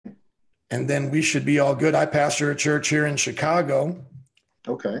and then we should be all good. I pastor a church here in Chicago.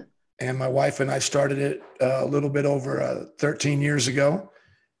 Okay. And my wife and I started it a little bit over 13 years ago,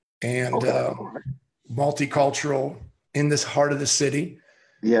 and multicultural in this heart of the city.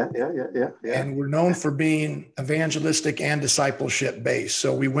 Yeah. And we're known for being evangelistic and discipleship based.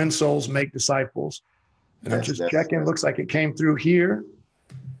 So we win souls, make disciples. And I'm just checking. Looks like it came through here.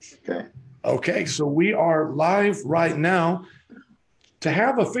 Okay. So we are live right now. To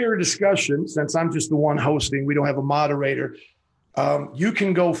have a fair discussion, since I'm just the one hosting, we don't have a moderator. You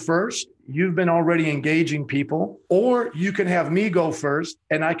can go first. You've been already engaging people, or you can have me go first,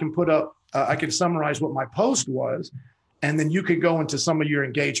 and I can put up, I can summarize what my post was, and then you could go into some of your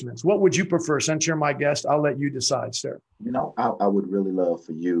engagements. What would you prefer? Since you're my guest, I'll let you decide, sir. You know, I would really love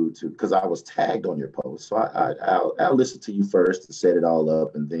for you to, because I was tagged on your post. So I'll listen to you first to set it all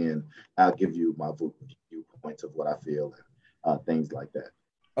up, and then I'll give you my viewpoints of what I feel and things like that.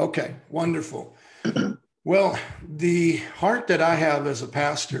 Okay, wonderful. Well, the heart that I have as a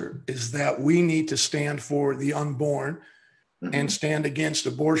pastor is that we need to stand for the unborn and stand against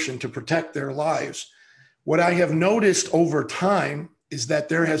abortion to protect their lives. What I have noticed over time is that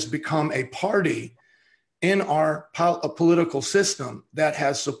there has become a party in our political system that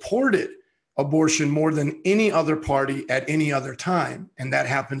has supported abortion more than any other party at any other time, and that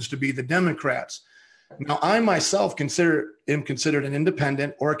happens to be the Democrats. Now, I myself am considered an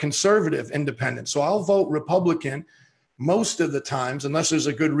independent or a conservative independent. So I'll vote Republican most of the times, unless there's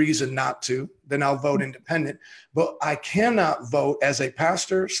a good reason not to, then I'll vote independent. But I cannot vote as a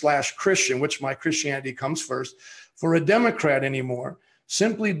pastor / Christian, which my Christianity comes first, for a Democrat anymore,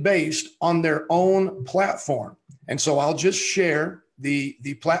 simply based on their own platform. And so I'll just share the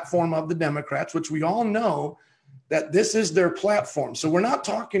platform of the Democrats, which we all know that this is their platform. So we're not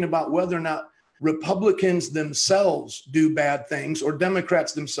talking about whether or not Republicans themselves do bad things or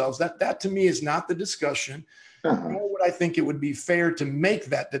Democrats themselves. That to me is not the discussion. Nor would I think it would be fair to make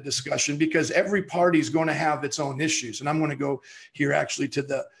that the discussion, because every party is going to have its own issues. And I'm going to go here actually to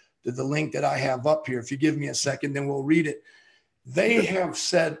the link that I have up here. If you give me a second, then we'll read it. They have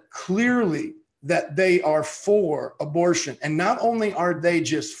said clearly that they are for abortion. And not only are they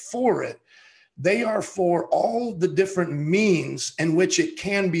just for it, they are for all the different means in which it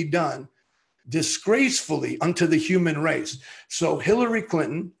can be done disgracefully unto the human race. So Hillary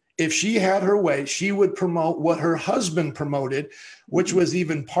Clinton, if she had her way, she would promote what her husband promoted, which was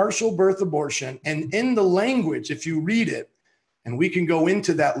even partial birth abortion. And in the language, if you read it, and we can go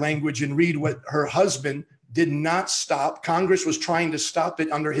into that language and read what her husband did not stop. Congress was trying to stop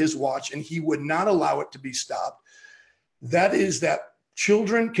it under his watch, and he would not allow it to be stopped. That is that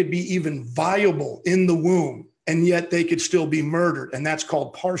children could be even viable in the womb, and yet they could still be murdered. And that's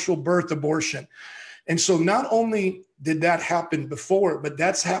called partial birth abortion. And so not only did that happen before, but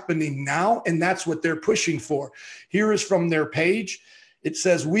that's happening now. And that's what they're pushing for. Here is from their page. It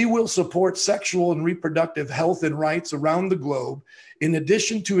says, we will support sexual and reproductive health and rights around the globe, in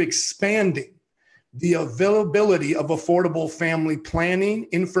addition to expanding the availability of affordable family planning,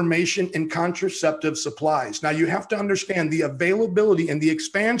 information, and contraceptive supplies. Now, you have to understand the availability and the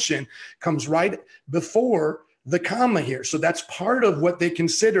expansion comes right before the comma here. So that's part of what they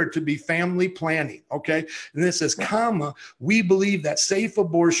consider to be family planning, okay? And this says, comma, we believe that safe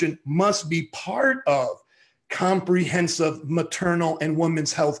abortion must be part of comprehensive maternal and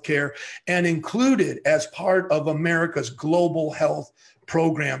women's health care and included as part of America's global health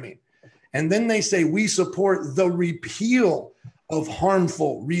programming. And then they say, we support the repeal of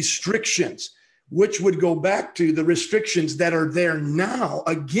harmful restrictions, which would go back to the restrictions that are there now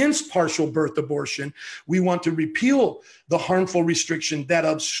against partial birth abortion. We want to repeal the harmful restriction that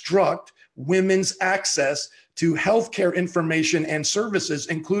obstruct women's access to healthcare information and services,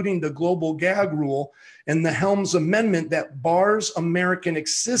 including the global gag rule and the Helms Amendment that bars American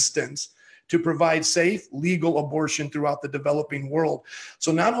existence to provide safe, legal abortion throughout the developing world.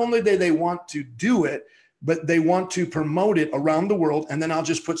 So not only do they want to do it, but they want to promote it around the world. And then I'll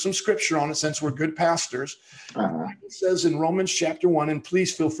just put some scripture on it since we're good pastors. It says in Romans chapter 1, and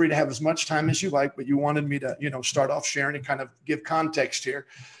please feel free to have as much time as you like, but you wanted me to, start off sharing and kind of give context here.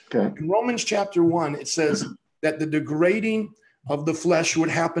 Okay. In Romans chapter 1, it says that the degrading of the flesh would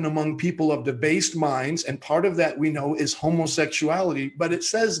happen among people of debased minds. And part of that we know is homosexuality. But it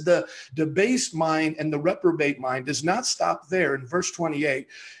says the debased mind and the reprobate mind does not stop there. In verse 28,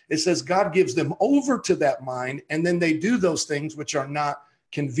 it says God gives them over to that mind, and then they do those things which are not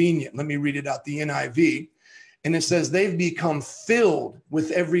convenient. Let me read it out, the NIV. And it says they've become filled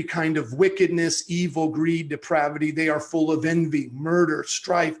with every kind of wickedness, evil, greed, depravity. They are full of envy, murder,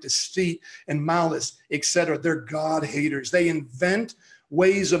 strife, deceit, and malice, etc. They're God haters. They invent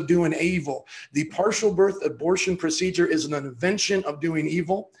ways of doing evil. The partial birth abortion procedure is an invention of doing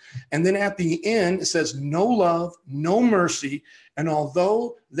evil. And then at the end, it says no love, no mercy. And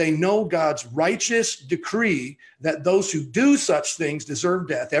although they know God's righteous decree that those who do such things deserve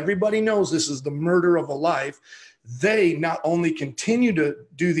death, everybody knows this is the murder of a life. They not only continue to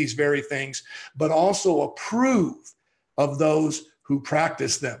do these very things, but also approve of those who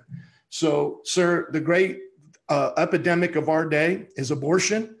practice them. So, sir, the great epidemic of our day is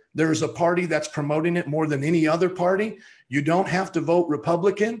abortion. There is a party that's promoting it more than any other party. You don't have to vote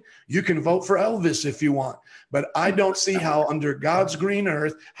Republican. You can vote for Elvis if you want. But I don't see how under God's green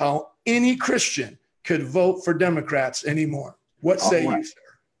earth, how any Christian could vote for Democrats anymore. What say you, sir?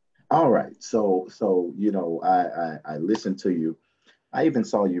 All right. So, I listened to you. I even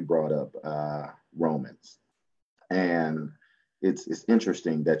saw you brought up Romans. And it's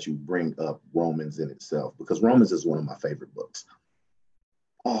interesting that you bring up Romans in itself, because Romans is one of my favorite books.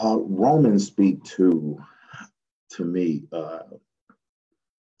 Romans speak to me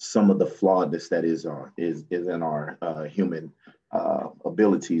some of the flawedness that is in our human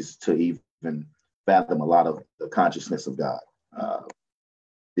abilities to even fathom a lot of the consciousness of God.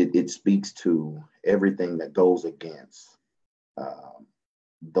 It speaks to everything that goes against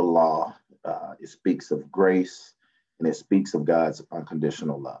the law. It speaks of grace, and it speaks of God's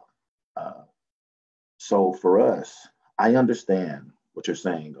unconditional love. So for us, I understand what you're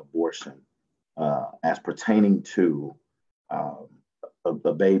saying, abortion, as pertaining to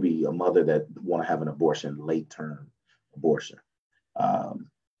a baby, a mother that want to have an abortion, late term abortion.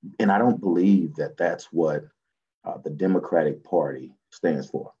 And I don't believe that that's what the Democratic Party stands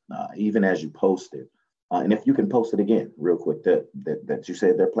for. Even as you posted, and if you can post it again real quick, that you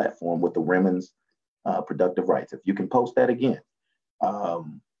said their platform with the women's productive rights. If you can post that again,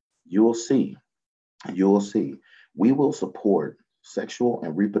 you'll see. We will support sexual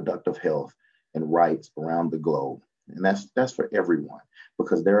and reproductive health and rights around the globe. And that's for everyone,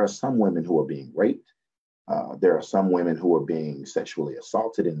 because there are some women who are being raped. There are some women who are being sexually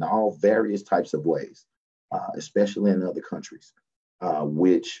assaulted in all various types of ways, especially in other countries,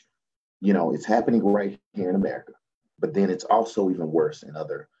 which, it's happening right here in America. But then it's also even worse in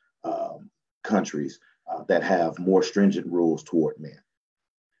other countries that have more stringent rules toward men.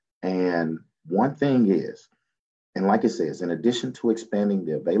 And one thing is, and like it says, in addition to expanding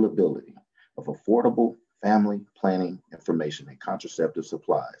the availability of affordable family planning information and contraceptive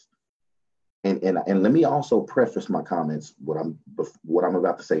supplies, and let me also preface my comments, what I'm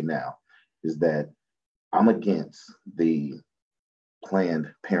about to say now is that I'm against the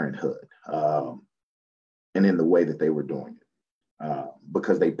Planned Parenthood and in the way that they were doing it,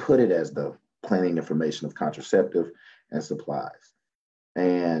 because they put it as the planning information of contraceptive and supplies.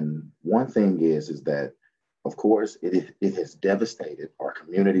 And one thing is that, of course, it has devastated our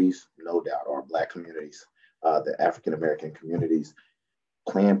communities, no doubt, our Black communities, the African-American communities.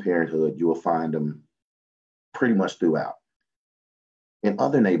 Planned Parenthood, you will find them pretty much throughout. In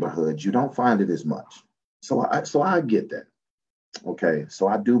other neighborhoods, you don't find it as much. So I get that. Okay, so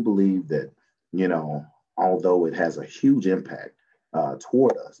I do believe that, although it has a huge impact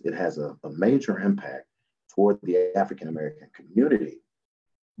toward us, it has a major impact toward the African-American community.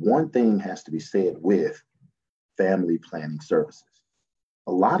 One thing has to be said with family planning services.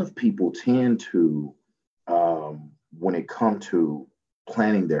 A lot of people tend to, when it comes to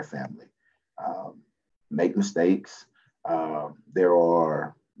planning their family, make mistakes. There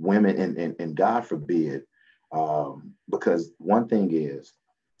are women, and God forbid, because one thing is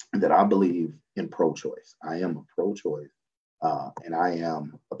that I believe in pro-choice. I am a pro-choice, and I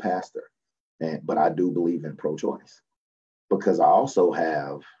am a pastor, but I do believe in pro-choice, because I also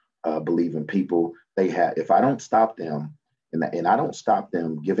have believe in people. If I don't stop them, and I don't stop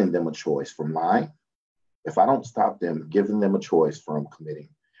them giving them a choice from lying, if I don't stop them giving them a choice from committing,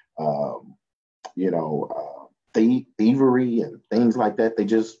 thievery and things like that,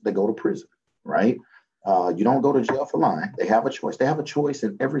 they go to prison, right? You don't go to jail for lying. They have a choice. They have a choice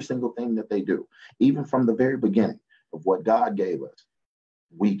in every single thing that they do, even from the very beginning of what God gave us.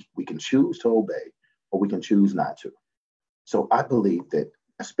 We can choose to obey, or we can choose not to. So I believe that,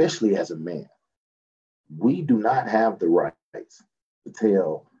 especially as a man, we do not have the rights to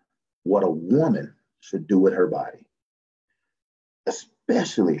tell what a woman should do with her body,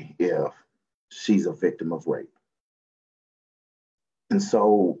 especially if she's a victim of rape. And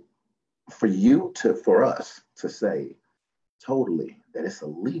so for us to say totally that it's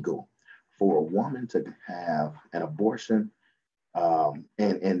illegal for a woman to have an abortion,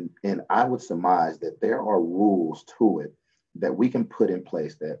 and I would surmise that there are rules to it that we can put in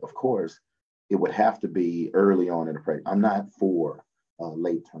place that, of course, it would have to be early on in the pregnancy. I'm not for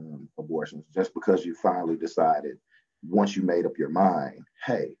late term abortions just because you finally decided, once you made up your mind,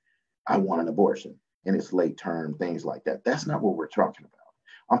 hey, I want an abortion, and it's late term, things like that. That's not what we're talking about.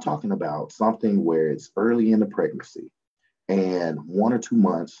 I'm talking about something where it's early in the pregnancy and 1 or 2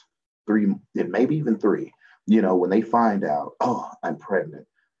 months, three, and maybe even three, when they find out, oh, I'm pregnant.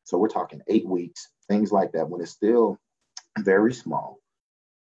 So we're talking 8 weeks, things like that, when it's still very small.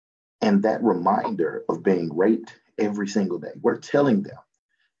 And that reminder of being raped every single day, we're telling them,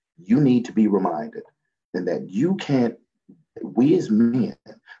 you need to be reminded, and that you can't, we as men,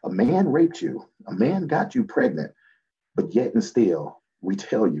 a man raped you, a man got you pregnant, but yet and still, we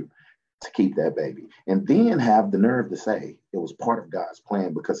tell you to keep that baby. And then have the nerve to say it was part of God's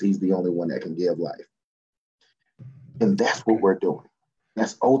plan because he's the only one that can give life. And that's what we're doing.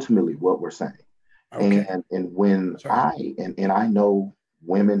 That's ultimately what we're saying. Okay. And when I know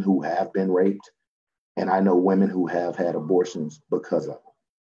women who have been raped, and I know women who have had abortions because of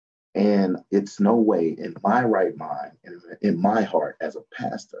it. And it's no way in my right mind and in my heart as a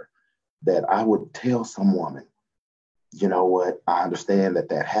pastor that I would tell some woman, you know what, I understand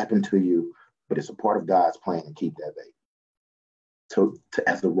that happened to you, but it's a part of God's plan to keep that baby. To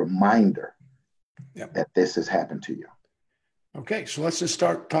as a reminder that this has happened to you. Okay, so let's just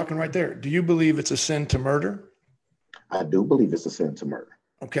start talking right there. Do you believe it's a sin to murder? I do believe it's a sin to murder.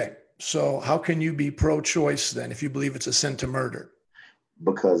 Okay, so how can you be pro-choice then if you believe it's a sin to murder?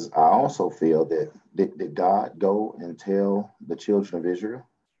 Because I also feel that did God go and tell the children of Israel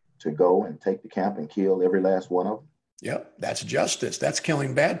to go and take the camp and kill every last one of them? Yep, that's justice. That's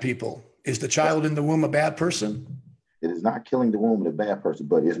killing bad people. Is the child in the womb a bad person? It is not killing the womb of a bad person,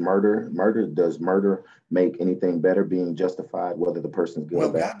 but is does murder make anything better being justified, whether the person's good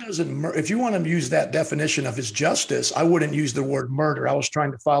or bad? God doesn't, if you want to use that definition of his justice, I wouldn't use the word murder. I was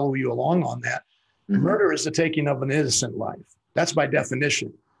trying to follow you along on that. Mm-hmm. Murder is the taking of an innocent life. That's by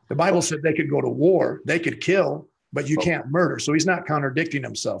definition. The Bible said they could go to war, they could kill, but you can't murder. So he's not contradicting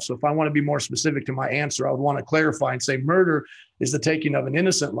himself. So if I want to be more specific to my answer, I would want to clarify and say murder is the taking of an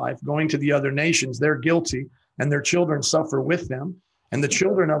innocent life, going to the other nations. They're guilty and their children suffer with them. And the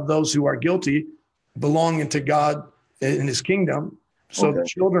children of those who are guilty belong into God in his kingdom. So the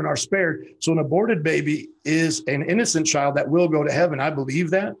children are spared. So an aborted baby is an innocent child that will go to heaven. I believe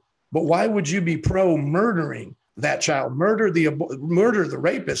that. But why would you be pro murdering that child? Murder the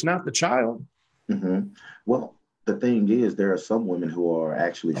rapist, not the child. Mm-hmm. Well, the thing is, there are some women who are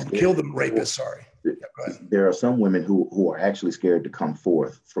actually scared. Kill the rapist. Sorry. Yeah, there are some women who are actually scared to come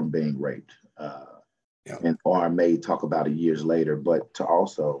forth from being raped, or may talk about it years later. But to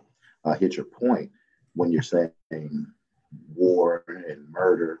also hit your point, when you're saying war and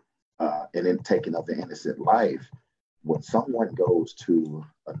murder, and then taking of the innocent life, when someone goes to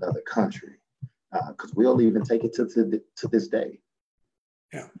another country, because we'll even take it to this day.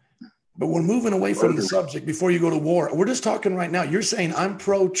 Yeah. But we're moving away from the subject before you go to war. We're just talking right now. You're saying I'm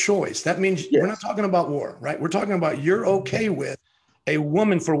pro-choice. That means we're not talking about war, right? We're talking about you're okay with a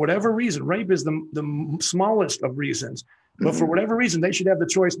woman for whatever reason. Rape is the smallest of reasons. But for whatever reason, they should have the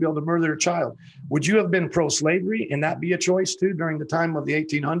choice to be able to murder a child. Would you have been pro-slavery and that be a choice too during the time of the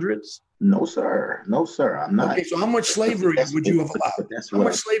 1800s? No, sir. No, sir. I'm not. Okay, so how much slavery would you have allowed? How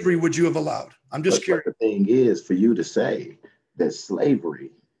much slavery would you have allowed? I'm just curious. The thing is, for you to say that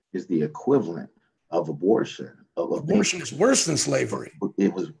slavery is the equivalent of abortion. Abortion is worse than slavery.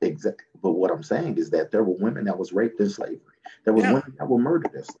 It was exactly. But what I'm saying is that there were women that was raped in slavery. There was women that were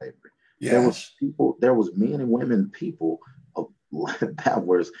murdered in slavery. Yes. There was people. There was men and women, people that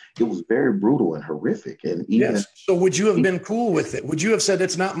was. It was very brutal and horrific. And even so, would you have been cool with it? Would you have said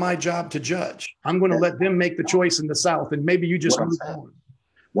it's not my job to judge? I'm going to let them make the choice in the South, and maybe you just move on.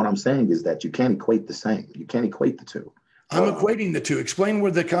 What I'm saying is that you can't equate the same. You can't equate the two. I'm equating the two. Explain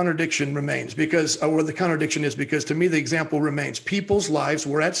where the contradiction remains, where the contradiction is, because to me, the example remains. People's lives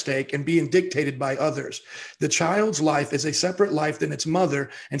were at stake and being dictated by others. The child's life is a separate life than its mother,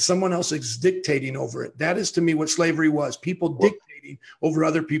 and someone else is dictating over it. That is to me what slavery was. People dictating over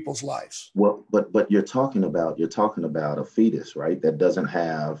other people's lives. Well, but you're talking about a fetus, right? That doesn't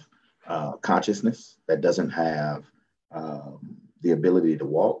have consciousness, that doesn't have the ability to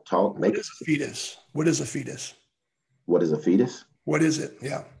walk, talk, make. What is a fetus? What is a fetus? What is a fetus? What is it?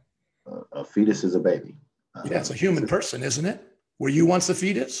 Yeah. A fetus is a baby. It's a human person, isn't it? Were you once a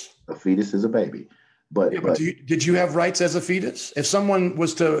fetus? A fetus is a baby. But did you have rights as a fetus? If someone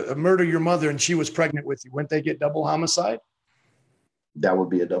was to murder your mother and she was pregnant with you, wouldn't they get double homicide? That would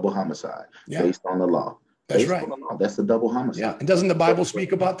be a double homicide based on the law. That's right. That's a double homicide. Yeah. And doesn't the Bible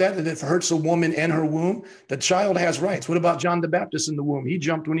speak about that? That if it hurts a woman in her womb, the child has rights. What about John the Baptist in the womb? He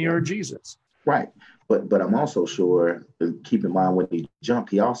jumped when he heard Jesus. Right. But I'm also sure, keep in mind when he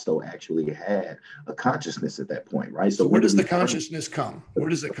jumped, he also actually had a consciousness at that point, right? So So where when do does we the determine? consciousness come? Where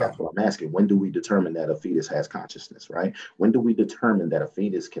does it But come? that's what I'm asking. When do we determine that a fetus has consciousness, right? When do we determine that a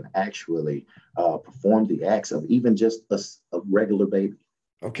fetus can actually perform the acts of even just a regular baby?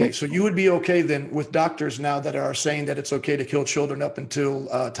 Okay, When, so you would be okay then with doctors now that are saying that it's okay to kill children up until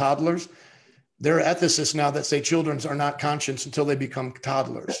toddlers. There are ethicists now that say children are not conscious until they become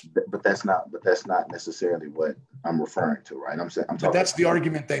toddlers. but that's not necessarily what I'm referring to, right? I'm saying I'm But talking that's the about.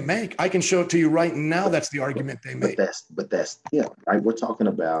 argument they make. I can show it to you right now. But That's the argument they but make. that's yeah, right. We're talking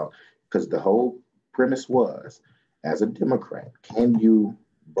about because the whole premise was, as a Democrat, can you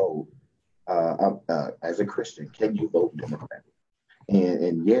vote as a Christian? Can you vote Democrat?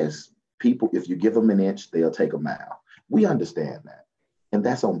 And yes, people, if you give them an inch, they'll take a mile. We understand that, and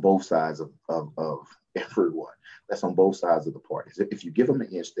that's on both sides of everyone. That's on both sides of the parties. If you give them an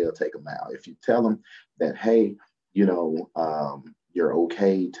inch, they'll take a mile. If you tell them that, hey, you're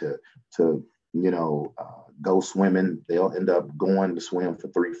okay to go swimming, they'll end up going to swim for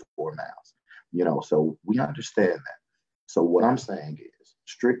 3 4 miles. So we understand that. So what I'm saying is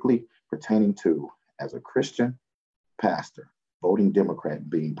strictly pertaining to, as a Christian pastor, voting Democrat,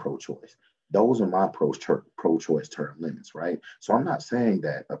 being pro-choice. Those are my pro-choice term limits, right? So I'm not saying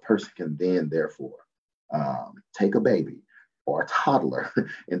that a person can then, therefore, take a baby or a toddler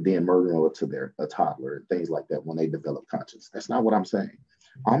and then murder them to their a toddler and things like that when they develop conscience. That's not what I'm saying.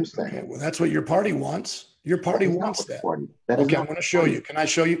 I'm Okay, saying well, that's what your party wants. Your that party is not wants what the that. party. That is Okay, I'm not going what to the show party. you. Can I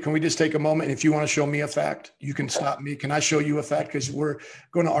show you? Can we just take a moment? If you want to show me a fact, you can Okay. stop me. Can I show you a fact? Because we're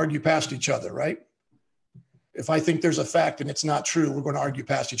going to argue past each other, right? If I think there's a fact and it's not true, we're going to argue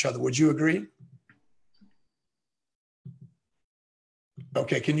past each other. Would you agree?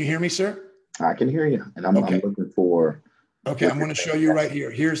 Okay, can you hear me, sir? I can hear you, and I'm Okay. looking for Okay, what I'm you're going to show saying. you right here.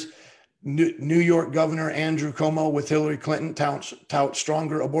 Here's New York Governor Andrew Cuomo with Hillary Clinton tout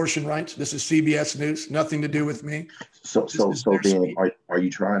stronger abortion rights. This is CBS News. Nothing to do with me. So This so is so their then, speech. are you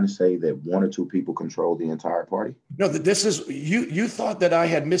trying to say that one or two people control the entire party? No, that this is you. You thought that I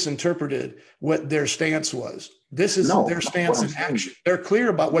had misinterpreted what their stance was. This is No, their no. What stance I'm in saying, action. They're clear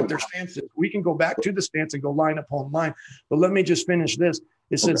about no, what their stance is. We can go back to the stance and go line upon line. But let me just finish this.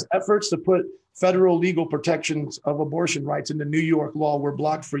 It okay. says efforts to put federal legal protections of abortion rights into New York law were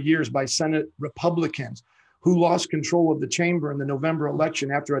blocked for years by Senate Republicans who lost control of the chamber in the November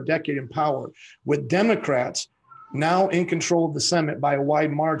election after a decade in power, with Democrats now in control of the Senate by a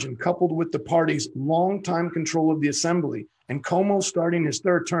wide margin, coupled with the party's longtime control of the assembly, and Cuomo starting his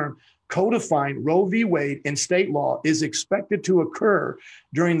third term, codifying Roe v. Wade in state law is expected to occur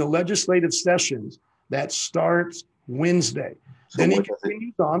during the legislative sessions that starts Wednesday. So Then he what does it?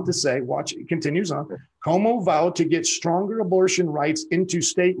 continues on to say, watch, it continues on. Okay. Cuomo vowed to get stronger abortion rights into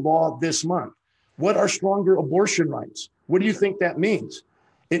state law this month. What are stronger abortion rights? What do you think that means?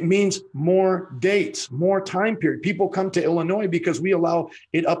 It means more dates, more time period. People come to Illinois because we allow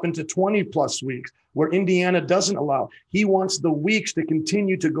it up into 20 plus weeks, where Indiana doesn't allow. He wants the weeks to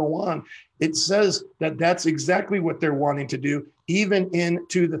continue to go on. It says that that's exactly what they're wanting to do, even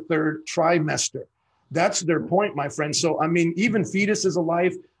into the third trimester. That's their point, my friend. So, I mean, even fetus is a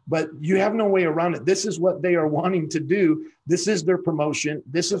life, but you have no way around it. This is what they are wanting to do. This is their promotion.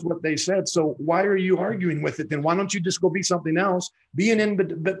 This is what they said. So why are you arguing with it? Then why don't you just go be something else, be an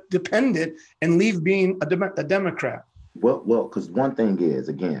independent, and leave being a Democrat? Well, because one thing is,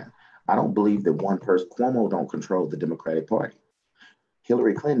 again, I don't believe that one person, Cuomo, don't control the Democratic Party.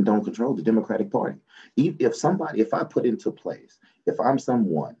 Hillary Clinton don't control the Democratic Party. If I put into place, if I'm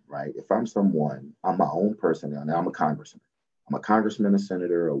someone, right? If I'm someone, I'm my own person now. Now I'm a congressman. I'm a congressman, a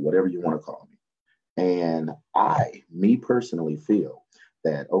senator, or whatever you want to call me. And me personally, feel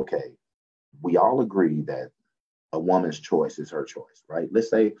that okay, we all agree that a woman's choice is her choice, right? Let's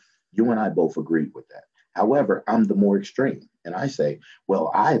say you and I both agreed with that. However, I'm the more extreme, and I say,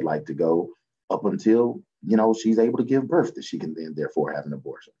 well, I'd like to go up until she's able to give birth, that she can then therefore have an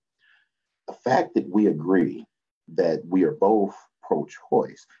abortion. The fact that we agree that we are both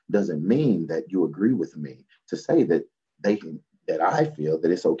pro-choice doesn't mean that you agree with me to say that that I feel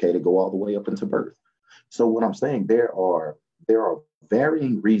that it's okay to go all the way up into birth. So what I'm saying, there are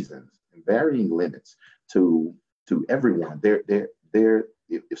varying reasons and varying limits to everyone.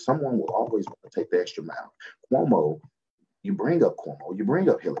 If someone will always want to take the extra mile, you bring up Cuomo, you bring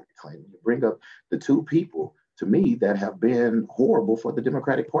up Hillary Clinton, you bring up the two people to me that have been horrible for the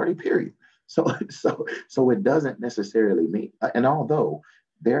Democratic Party, period. So it doesn't necessarily mean, and although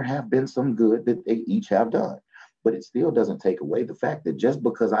there have been some good that they each have done, but it still doesn't take away the fact that just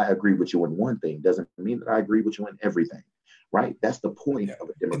because I agree with you in one thing doesn't mean that I agree with you in everything. right? That's the point Yeah. of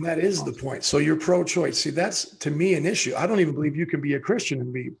a And democratic that is the process. point. So you're pro-choice. See, that's to me an issue. I don't even believe you can be a Christian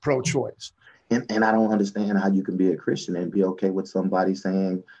and be pro-choice. And I don't understand how you can be a Christian and be okay with somebody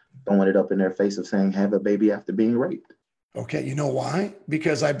saying, throwing it up in their face of saying, have a baby after being raped. Okay, you know why?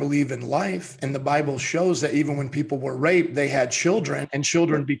 Because I believe in life, and the Bible shows that even when people were raped, they had children, and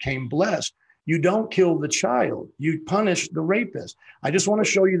children became blessed. You don't kill the child, you punish the rapist. I just want to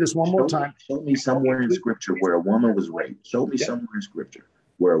show you this one more time. Show me somewhere in scripture where a woman was raped. Show me Yeah. somewhere in scripture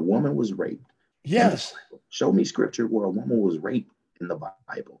where a woman was raped. Yes. Show me scripture where a woman was raped in the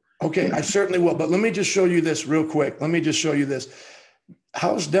Bible. Okay, I certainly will. But let me just show you this real quick. Let me just show you this.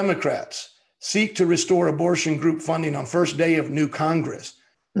 House Democrats seek to restore abortion group funding on first day of new Congress.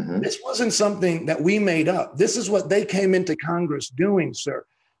 This wasn't something that we made up. This is what they came into Congress doing, sir.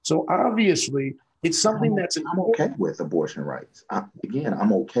 So obviously, it's something that's I'm okay with abortion rights.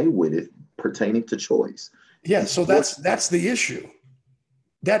 I'm okay with it pertaining to choice. Yeah, so that's the issue.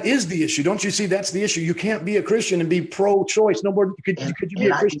 That is the issue. Don't you see? That's the issue. You can't be a Christian and be pro-choice. No more. Could you be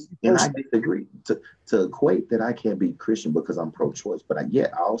a Christian? And I disagree to equate that I can't be Christian because I'm pro-choice. But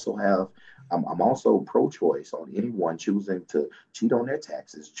I'm also pro-choice on anyone choosing to cheat on their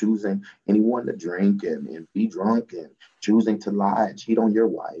taxes, choosing anyone to drink and be drunk, and choosing to lie and cheat on your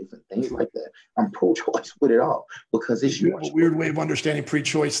wife and things like that. I'm pro-choice with it all because it's You have a weird way of understanding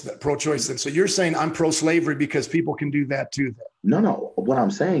pro-choice. Then, so you're saying I'm pro-slavery because people can do that too. Then. No. What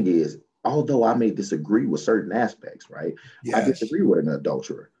I'm saying is, although I may disagree with certain aspects, right? Yes. I disagree with an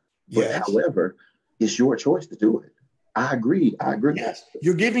adulterer. But yes. However, it's your choice to do it. I agree. Yes.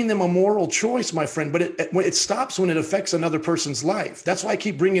 You're giving them a moral choice, my friend, but it stops when it affects another person's life. That's why I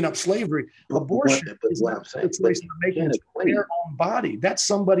keep bringing up slavery. Abortion is not a choice to make their own body. That's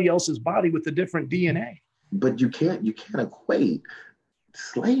somebody else's body with a different DNA. But you can't equate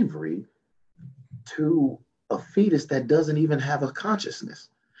slavery to a fetus that doesn't even have a consciousness.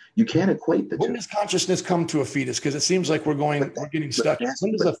 You can't equate the two. When does consciousness come to a fetus? Because it seems like we're getting stuck.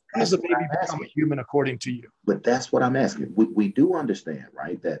 When does a baby become a human according to you? But that's what I'm asking. We do understand,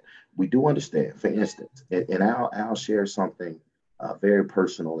 right? That we do understand. For instance, and I'll share something very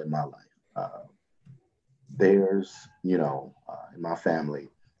personal in my life. There's, in my family,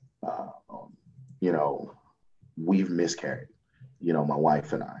 we've miscarried. My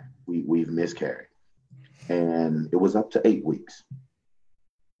wife and I, we've miscarried. And it was up to 8 weeks.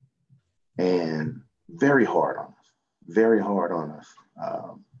 And very hard on us.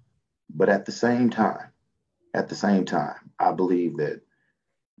 But at the same time, I believe that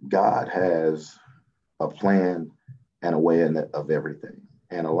God has a plan and a way of everything.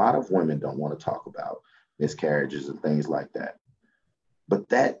 And a lot of women don't want to talk about miscarriages and things like that. But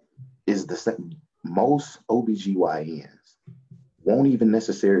that is most OBGYNs won't even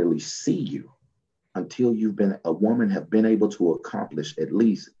necessarily see you until a woman have been able to accomplish at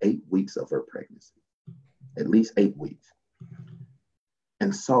least 8 weeks of her pregnancy, at least 8 weeks.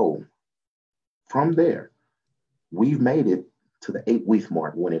 And so from there, we've made it to the 8-week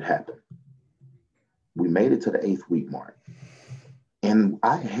mark when it happened. We made it to the 8th week mark. And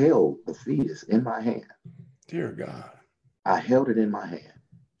I held the fetus in my hand. Dear God. I held it in my hand.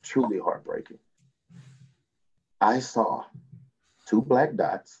 Truly heartbreaking. I saw 2 black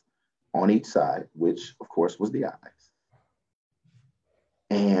dots on each side, which of course was the eyes.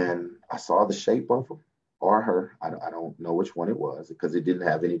 And I saw the shape of them or her. I don't know which one it was because it didn't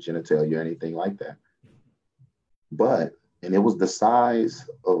have any genitalia or anything like that. And it was the size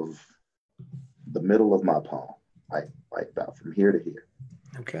of the middle of my palm, like about from here to here.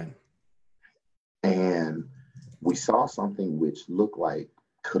 Okay. And we saw something which looked like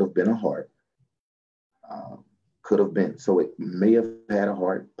could have been a heart. Could have been. So it may have had a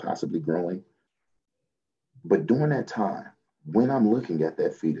heart possibly growing. But during that time, when I'm looking at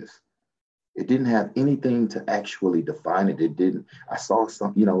that fetus, it didn't have anything to actually define it. I saw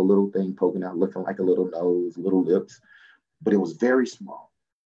some, a little thing poking out, looking like a little nose, little lips, but it was very small.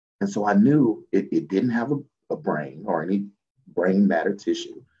 And so I knew it didn't have a brain or any brain matter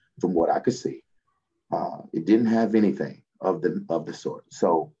tissue from what I could see. It didn't have anything of the sort.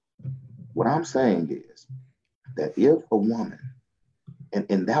 So what I'm saying is, that if a woman,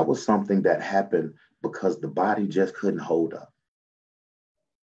 and that was something that happened because the body just couldn't hold up,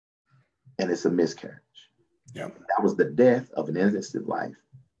 and it's a miscarriage. Yeah. That was the death of an innocent life.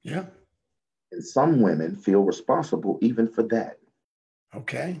 Yeah. And some women feel responsible even for that.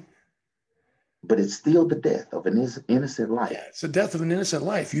 Okay. But it's still the death of an innocent life. Yeah, it's the death of an innocent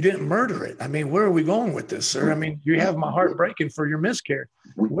life. You didn't murder it. I mean, where are we going with this, sir? I mean, you have my heart breaking for your miscarriage.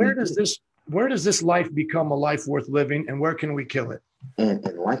 Where does this life become a life worth living, and where can we kill it? And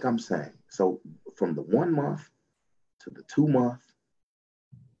like I'm saying, so from the 1 month to the 2 month.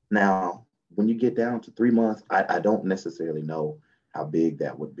 Now, when you get down to 3 months, I don't necessarily know how big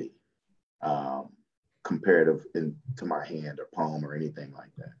that would be comparative to my hand or palm or anything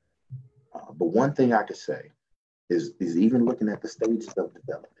like that. But one thing I could say is even looking at the stages of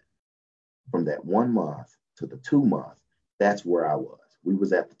development from that 1 month to the 2 month, that's where I was. We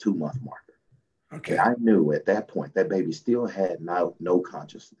was at the 2 month marker. Okay. And I knew at that point that baby still had no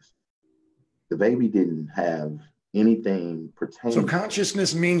consciousness. The baby didn't have anything pertaining. So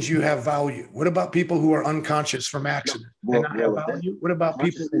consciousness means you have value. What about people who are unconscious from accident? Well, and not have value? What about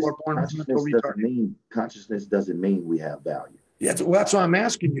people who are born with mental retardation? Consciousness doesn't mean we have value. Yeah, well, that's why I'm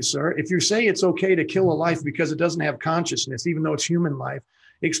asking you, sir. If you say it's okay to kill a life because it doesn't have consciousness, even though it's human life,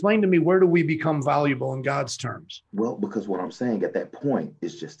 explain to me, where do we become valuable in God's terms? Well, because what I'm saying at that point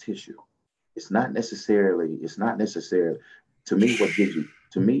is just tissue. It's not necessarily, to me, what gives you,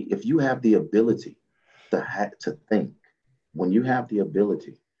 to me, if you have the ability to think, when you have the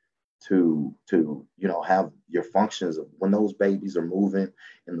ability to have your functions of when those babies are moving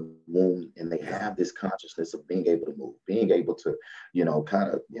in the womb and they have this consciousness of being able to move, being able to,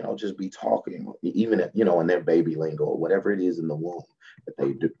 just be talking, even if, in their baby lingo or whatever it is in the womb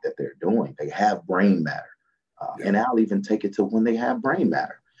that they're doing, they have brain matter. And I'll even take it to when they have brain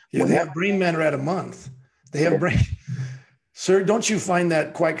matter. Yeah, they have brain matter at a month. They have brain. Sir, don't you find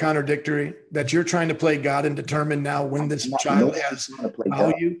that quite contradictory that you're trying to play God and determine now when this child has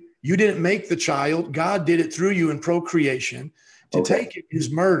value? You didn't make the child. God did it through you in procreation. To take it is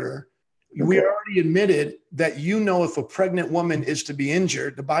murder. We already admitted that if a pregnant woman is to be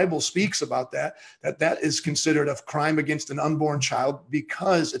injured, the Bible speaks about that is considered a crime against an unborn child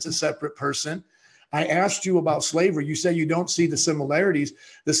because it's a separate person. I asked you about slavery. You say you don't see the similarities.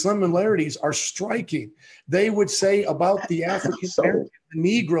 The similarities are striking. They would say about the African American, the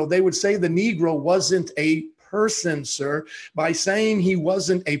Negro, they would say the Negro wasn't a person, sir. By saying he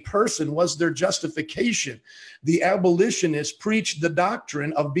wasn't a person was their justification. The abolitionists preached the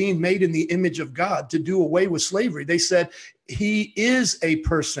doctrine of being made in the image of God to do away with slavery. They said he is a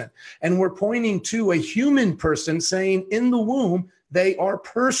person. And we're pointing to a human person saying in the womb, they are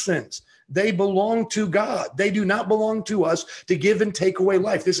persons. They belong to God. They do not belong to us to give and take away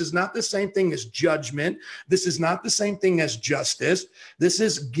life. This is not the same thing as judgment. This is not the same thing as justice. This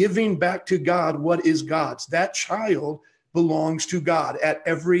is giving back to God what is God's. That child belongs to God at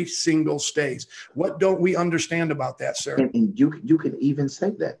every single stage. What don't we understand about that, sir? And you can even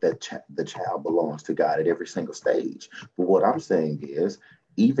say that the child belongs to God at every single stage. But what I'm saying is,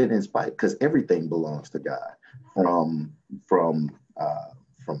 even in spite, because everything belongs to God,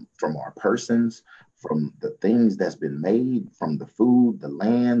 from our persons, from the things that's been made, from the food, the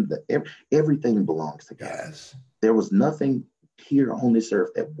land, everything belongs to God. Yes. There was nothing here on this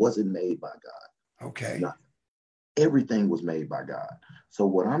earth that wasn't made by God. Okay. Nothing. Everything was made by God. So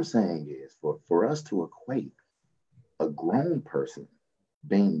what I'm saying is for us to equate a grown person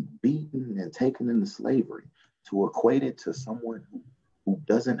being beaten and taken into slavery, to equate it to someone who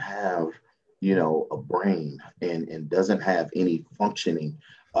doesn't have a brain and doesn't have any functioning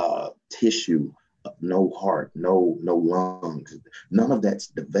tissue, no heart, no lungs, none of that's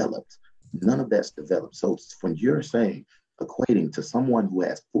developed. So when you're saying equating to someone who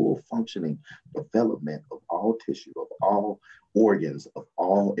has full functioning development of all tissue, of all organs, of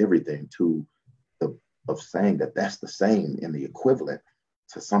all everything, of saying that's the same and the equivalent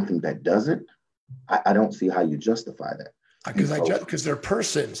to something that doesn't, I don't see how you justify that. Because they're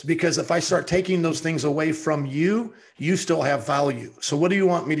persons. Because if I start taking those things away from you, you still have value. So what do you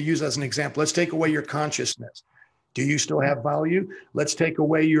want me to use as an example? Let's take away your consciousness. Do you still have value? Let's take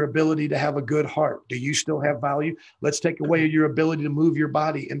away your ability to have a good heart. Do you still have value? Let's take away your ability to move your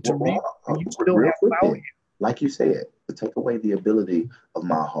body and to read. You still have value. Like you said, to take away the ability of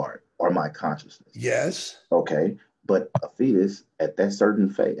my heart or my consciousness. Yes. Okay. But a fetus at a certain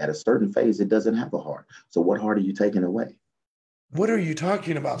phase, it doesn't have a heart. So what heart are you taking away? What are you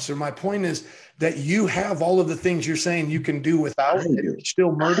talking about, sir? My point is that you have all of the things you're saying you can do without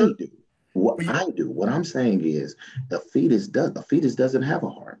still murder. I do. What I'm saying is the fetus doesn't have a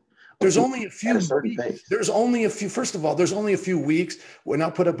heart. There's only a few weeks. There's only a few. First of all, there's only a few weeks. When I'll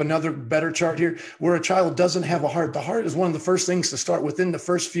put up another better chart here, where a child doesn't have a heart. The heart is one of the first things to start within the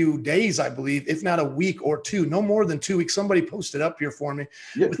first few days, I believe, if not a week or two, no more than 2 weeks. Somebody posted up here for me.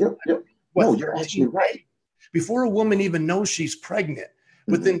 Yep. No, you're actually right. Before a woman even knows she's pregnant,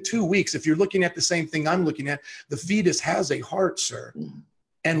 within 2 weeks, if you're looking at the same thing I'm looking at, the fetus has a heart, sir. Mm-hmm.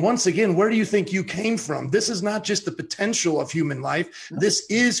 And once again, where do you think you came from? This is not just the potential of human life. This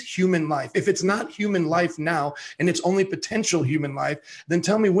is human life. If it's not human life now, and it's only potential human life, then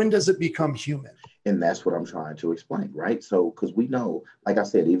tell me, when does it become human? And that's what I'm trying to explain, right? So, because we know, like I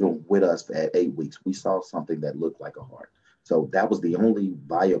said, even with us at 8 weeks, we saw something that looked like a heart. So that was the only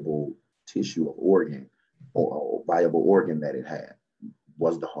viable tissue or organ or viable organ that it had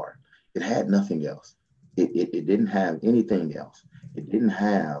was the heart. It had nothing else. It didn't have anything else. It didn't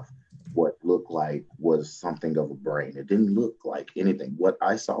have what looked like was something of a brain. It didn't look like anything. What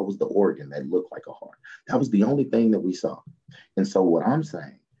I saw was the organ that looked like a heart. That was the only thing that we saw. And so what I'm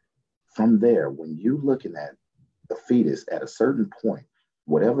saying, from there, when you're looking at the fetus at a certain point,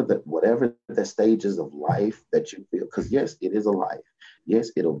 whatever the stages of life that you feel, because yes, it is a life.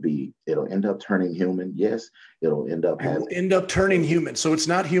 Yes, it'll end up turning human. Yes, it'll end up turning human. So it's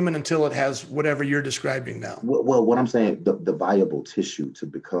not human until it has whatever you're describing now. Well, what I'm saying, the viable tissue to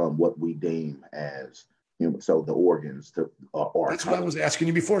become what we deem as human. So the organs that's what I was asking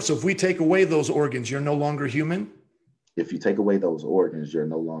you before. So if we take away those organs, you're no longer human? If you take away those organs, you're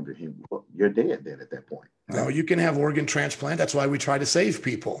no longer human. Well, you're dead then at that point. Right? No, you can have organ transplant. That's why we try to save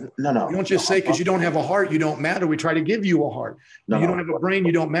people. No. You don't just say because you don't have a heart, you don't matter. We try to give you a heart. You don't have a brain,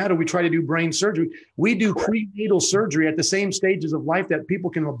 you don't matter. We try to do brain surgery. We do prenatal surgery at the same stages of life that people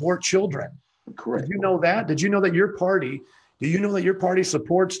can abort children. Correct. Did you know that? Did you know that your party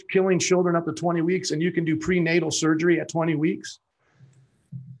supports killing children up to 20 weeks and you can do prenatal surgery at 20 weeks?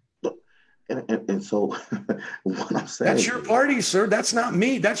 And so what I'm saying, that's your party, sir. That's not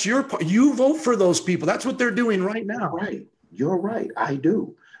me. That's your party. You vote for those people. That's what they're doing right now. Right. You're right. I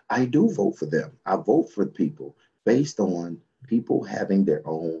do vote for them. I vote for people based on people having their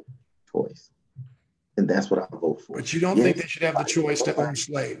own choice. And that's what I vote for. But you don't think they should have the choice to own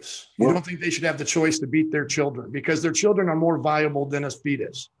slaves. You don't think they should have the choice to beat their children because their children are more viable than a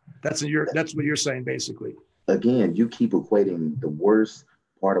fetus. That's what you're saying, basically. Again, you keep equating the worst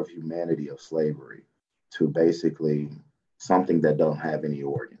part of humanity of slavery to basically something that don't have any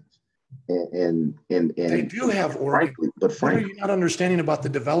organs. And they do have organs. Frankly, what are you not understanding about the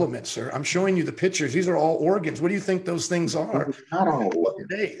development, sir? I'm showing you the pictures. These are all organs. What do you think those things are? Not all organs.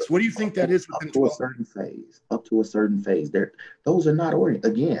 Days. What do you think that is within 12 days? Up to a certain phase. Those are not organs.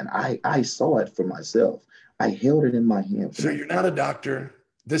 Again, I saw it for myself. I held it in my hand. So you're not a doctor.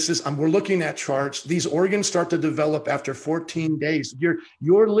 We're looking at charts. These organs start to develop after 14 days.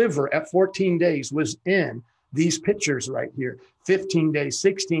 Your liver at 14 days was in these pictures right here. 15 days,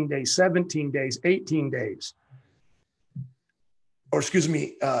 16 days, 17 days, 18 days. Or excuse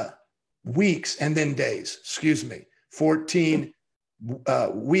me, weeks and then days. 14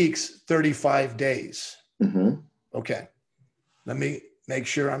 weeks, 35 days. Mm-hmm. Okay. Let me make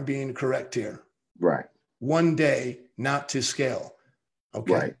sure I'm being correct here. Right. 1 day, not to scale.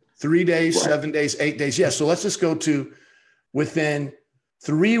 Okay. Right. 3 days, right. 7 days, 8 days. Yeah. So let's just go to within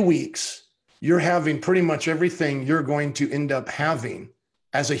 3 weeks, you're having pretty much everything you're going to end up having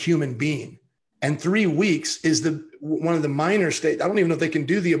as a human being. And 3 weeks is one of the minor stages. I don't even know if they can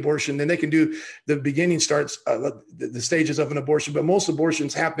do the abortion. Then they can do the beginning starts, the stages of an abortion. But most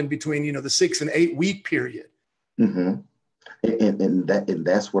abortions happen between, the 6 and 8 week period. Mm-hmm. And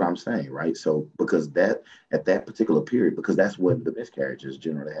that's what I'm saying, right? So because that at that particular period, because that's when the miscarriages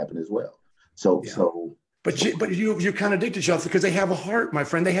generally happen as well. But you contradict yourself because they have a heart, my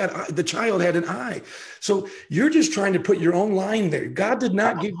friend. The child had an eye. So you're just trying to put your own line there. God did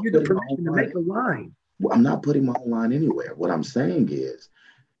not give you the permission to make a line. Well, I'm not putting my own line anywhere. What I'm saying is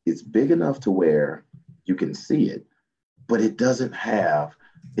it's big enough to where you can see it, but it's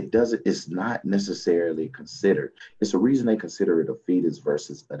not necessarily considered. It's a reason they consider it a fetus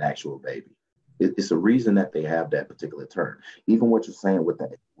versus an actual baby. It's a reason that they have that particular term. Even what you're saying with the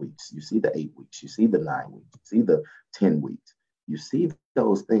 8 weeks, you see the 8 weeks, you see the 9 weeks, you see the 10 weeks, you see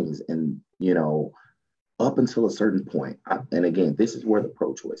those things. And, up until a certain point, and again, this is where the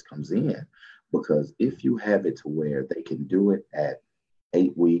pro-choice comes in, because if you have it to where they can do it at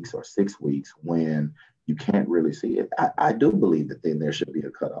 8 weeks or 6 weeks when you can't really see it, I do believe that then there should be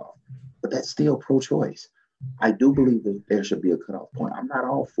a cutoff, but that's still pro-choice. I do believe that there should be a cutoff point. I'm not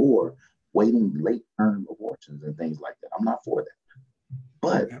all for waiting late-term abortions and things like that. I'm not for that.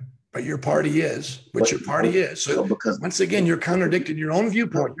 But your party is. So because once again, you're contradicting your own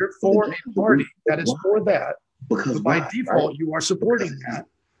viewpoint. You're for a party that is for that. Because by default, you are supporting that.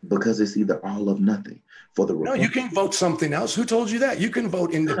 Because it's either all or nothing. No, you can vote something else. Who told you that? You can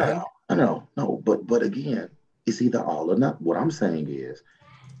vote independent. No. But again, it's either all or nothing. What I'm saying is,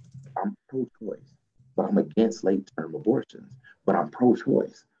 I'm pro-choice, but I'm against late-term abortions. But I'm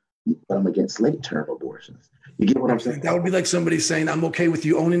pro-choice, but I'm against late-term abortions. You get what I'm saying? That would be like somebody saying, I'm okay with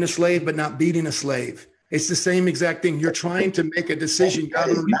you owning a slave, but not beating a slave. It's the same exact thing. You're trying to make a decision. God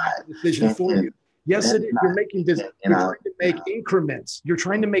will make a decision for you. Yes, it That's is. not, You're making this, and you're trying to make increments. You're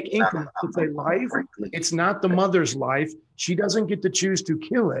trying to make increments. It's a life. frankly, It's not the mother's life. She doesn't get to choose to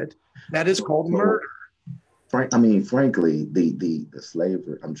kill it. That is called so, murder. frankly, the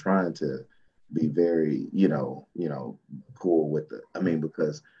slavery. I'm trying to be very, cool with the. I mean,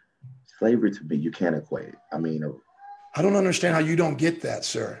 because slavery to me, you can't equate it. I mean, I don't understand how you don't get that,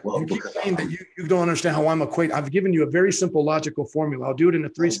 sir. well, You keep because saying that you don't understand how I'm equating. I've given you a very simple logical formula. I'll do it in a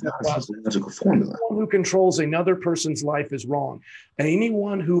it's three-step not a process. simple logical formula. Anyone who controls another person's life is wrong. And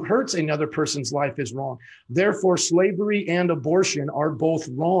anyone who hurts another person's life is wrong. Therefore, slavery and abortion are both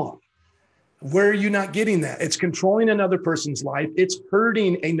wrong. Where are you not getting that? It's controlling another person's life. It's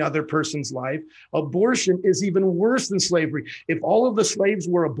hurting another person's life. Abortion is even worse than slavery. If all of the slaves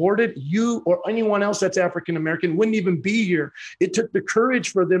were aborted, you or anyone else that's African American wouldn't even be here. It took the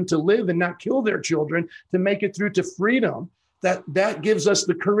courage for them to live and not kill their children to make it through to freedom. That gives us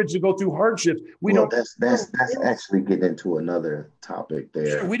the courage to go through hardships. That's actually getting into another topic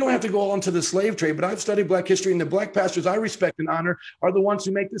there. Sure, we don't have to go on to the slave trade, but I've studied Black history, and the Black pastors I respect and honor are the ones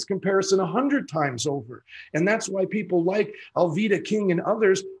who make this comparison 100 times over. And that's why people like Alveda King and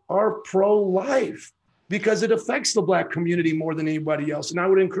others are pro-life, because it affects the Black community more than anybody else. And I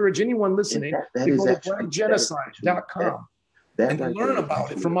would encourage anyone listening to go to blackgenocide.com and to learn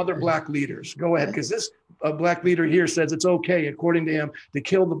about it from other Black leaders. Go ahead, because this Black leader here says it's okay, according to him, to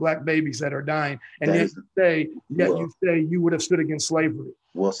kill the Black babies that are dying. And yet you say you would have stood against slavery.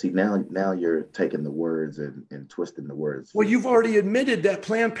 Well, see, now you're taking the words and twisting the words. Well, you've already admitted that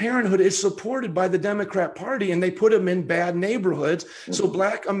Planned Parenthood is supported by the Democrat Party, and they put them in bad neighborhoods. Mm-hmm. So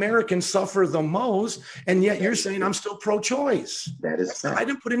Black Americans suffer the most, and yet you're saying I'm still pro-choice. That is fact. I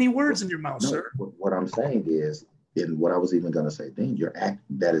didn't put any words in your mouth, sir. What I'm saying is, and what I was even going to say then,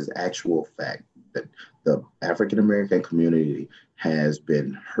 that is actual fact that the African American community has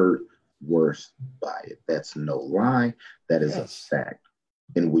been hurt worse by it. That's no lie. That is a fact,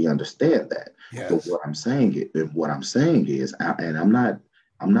 and we understand that. Yes. But what I'm saying is, and I'm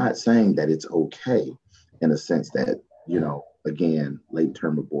not saying that it's okay in a sense that, again, late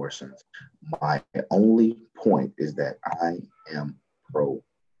term abortions. My only point is that I am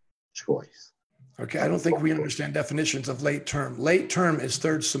pro-choice. Okay, I don't think we understand definitions of late term. Late term is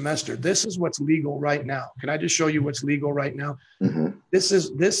third semester. This is what's legal right now. Can I just show you what's legal right now? Mm-hmm. This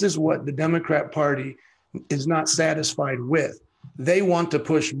is what the Democrat Party is not satisfied with. They want to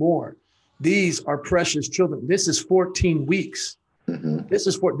push more. These are precious children. This is 14 weeks. Mm-hmm. This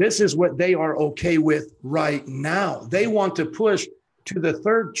is what they are okay with right now. They want to push to the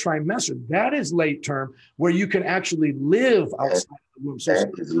third trimester. That is late term, where you can actually live outside the womb. So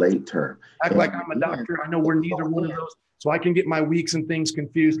that is late term. Act like I'm a doctor. I know we're neither one of those, so I can get my weeks and things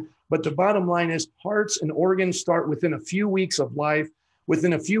confused. But the bottom line is hearts and organs start within a few weeks of life.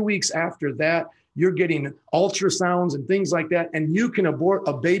 Within a few weeks after that, you're getting ultrasounds and things like that. And you can abort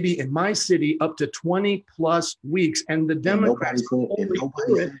a baby in my city up to 20 plus weeks. And the Democrats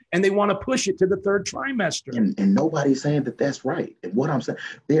and they want to push it to the third trimester. And nobody's saying that that's right. And what I'm saying,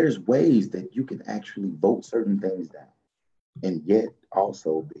 there's ways that you can actually vote certain things down and yet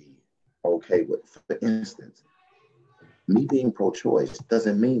also be okay with, for instance, me being pro-choice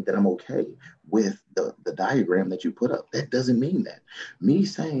doesn't mean that I'm okay with the diagram that you put up. That doesn't mean that. Me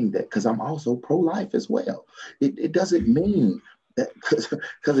saying that, because I'm also pro-life as well. It doesn't mean that,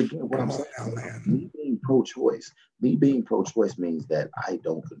 because again, what I'm saying, me being pro-choice means that I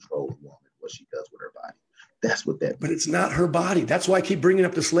don't control a woman, what she does with her body. That's what that means. But it's not her body. That's why I keep bringing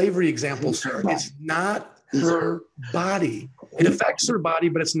up the slavery example, sir. It's not her body. It affects her body,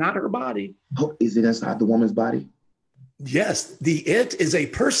 but it's not her body. Oh, is it inside the woman's body? Yes, it is a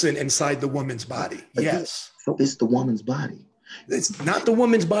person inside the woman's body. Yes. So it's the woman's body. It's not the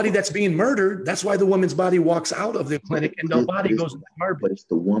woman's body that's being murdered. That's why the woman's body walks out of the clinic and the body goes murdered. But it's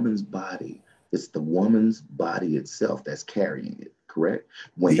the woman's body. It's the woman's body itself that's carrying it, correct?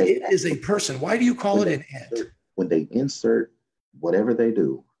 It is a person. Why do you call it an it? When they insert whatever they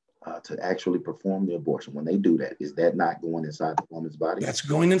do to actually perform the abortion, when they do that, is that not going inside the woman's body? That's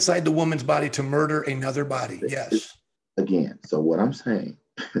going inside the woman's body to murder another body. Yes. Again, so what I'm saying,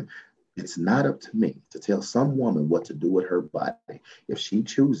 it's not up to me to tell some woman what to do with her body. If she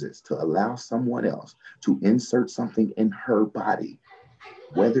chooses to allow someone else to insert something in her body,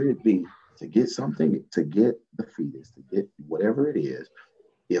 whether it be to get something, to get the fetus, to get whatever it is,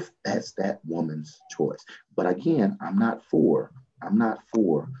 if that's that woman's choice. But again, I'm not for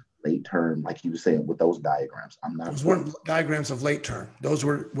late term, like you were saying with those diagrams. Those weren't diagrams of late term. Those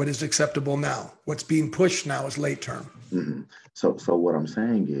were what is acceptable now. What's being pushed now is late term. Mm-hmm. So what I'm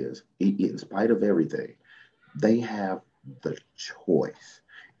saying is, in spite of everything, they have the choice.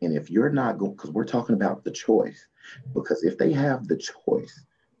 And if you're not going, because we're talking about the choice, because if they have the choice,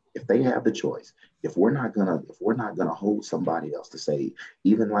 if we're not gonna hold somebody else to say,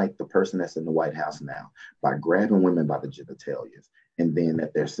 even like the person that's in the White House now, by grabbing women by the genitalias, and then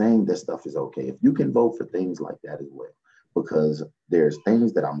that they're saying this stuff is okay. If you can vote for things like that as well, because there's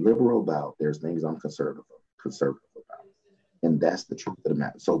things that I'm liberal about, there's things I'm conservative about, and that's the truth of the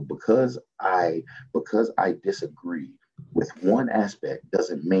matter. So because I disagree with one aspect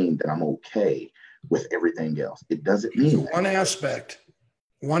doesn't mean that I'm okay with everything else. It doesn't mean so one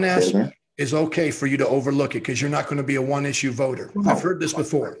aspect is okay for you to overlook it because you're not going to be a one issue voter. No, I've heard this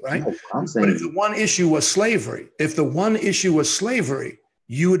before, right? No, I'm saying, but if the one issue was slavery,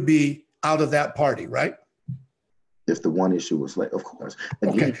 you would be out of that party, right? If the one issue was like, of course.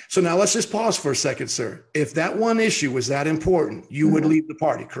 Again, okay, so now let's just pause for a second, sir. If that one issue was that important, you would leave the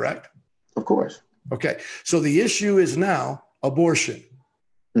party, correct? Of course. Okay, so the issue is now abortion.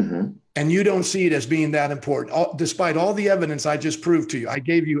 And you don't see it as being that important, despite all the evidence I just proved to you. I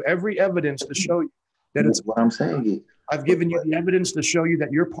gave you every evidence to show you that it's what I'm saying. I've given you the evidence to show you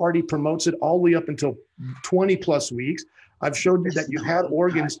that your party promotes it all the way up until 20 plus weeks. I've showed you that you had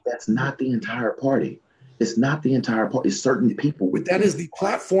organs. That's not the entire party. It's not the entire party. It's certain people. But that is the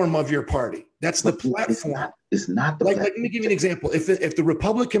platform of your party. That's the platform. It's not the like let me give you an example. If the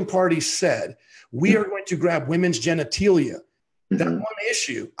Republican Party said, we are going to grab women's genitalia, that one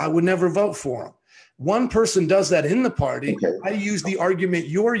issue, I would never vote for them. One person does that in the party. Okay. I use the argument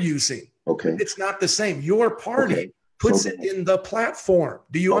you're using. Okay. It's not the same. Your party puts it in the platform.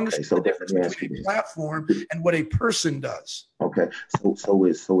 Do you understand the difference between a platform and what a person does? Okay. So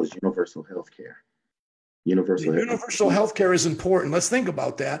is universal health care. Universal health care is important. Let's think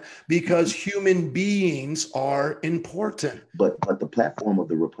about that because human beings are important. But the platform of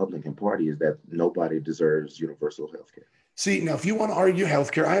the Republican Party is that nobody deserves universal health care. See, now, if you want to argue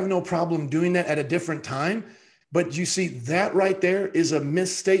healthcare, I have no problem doing that at a different time. But you see, that right there is a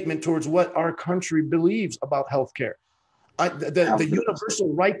misstatement towards what our country believes about healthcare. The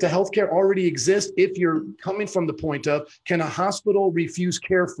universal right to healthcare already exists if you're coming from the point of, can a hospital refuse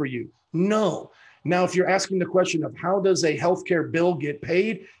care for you? No. Now, if you're asking the question of how does a healthcare bill get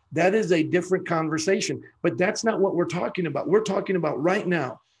paid, that is a different conversation. But that's not what we're talking about. We're talking about right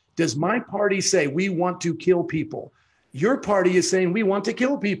now. Does my party say we want to kill people? Your party is saying we want to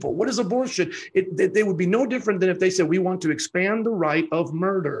kill people. What is abortion? They would be no different than if they said we want to expand the right of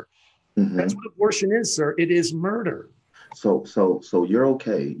murder. That's what abortion is, sir. It is murder. So you're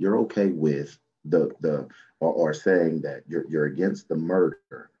okay. You're okay with or saying that you're against the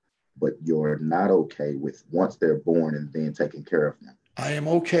murder, but you're not okay with once they're born and then taking care of them. I am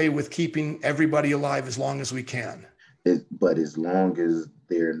okay with keeping everybody alive as long as we can. But as long as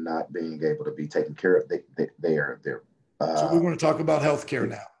they're not being able to be taken care of, they're. So we want to talk about healthcare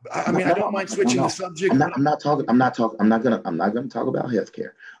now. I don't mind switching the subject. I'm not gonna talk about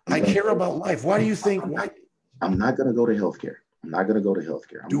healthcare. I care about life. Why do you think? I'm not gonna go to healthcare.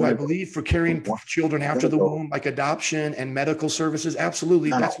 Do I believe for caring children after the womb, like adoption and medical services? Absolutely.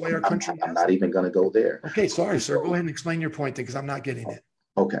 That's why our country. I'm not even gonna go there. Okay, sorry, sir. Go ahead and explain your point, because I'm not getting it.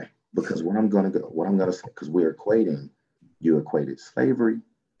 Okay, because what I'm gonna say, because you equated slavery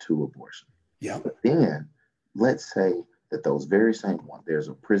to abortion. Yeah. But then let's say that those very same ones, there's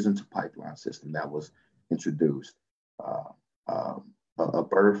a prison to pipeline system that was introduced, a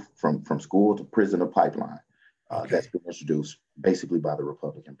birth from school to prison to pipeline. That's been introduced basically by the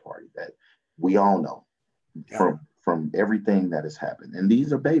Republican Party that we all know from everything that has happened. And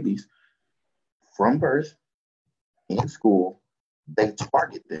these are babies from birth in school. They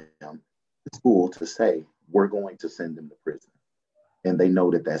target them to school to say, we're going to send them to prison. And they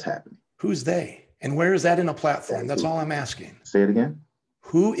know that that's happening. Who's they? And where is that in a platform? That's all I'm asking. Say it again.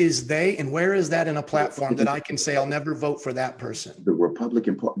 Who is they and where is that in a platform that I can say I'll never vote for that person? The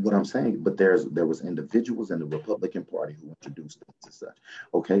Republican Party, what I'm saying, but there was individuals in the Republican Party who introduced things as such.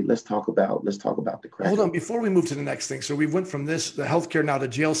 Okay, let's talk about the crack. Hold on, before we move to the next thing. So we went from the healthcare now to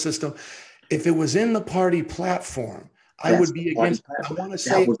jail system. If it was in the party platform, I would be against. I want to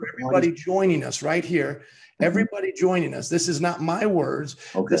say for everybody joining us right here, everybody joining us, this is not my words.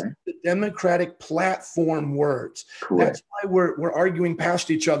 Okay. This is the Democratic platform words. Correct. That's why we're arguing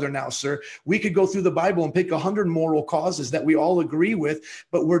past each other now, sir. We could go through the Bible and pick 100 moral causes that we all agree with,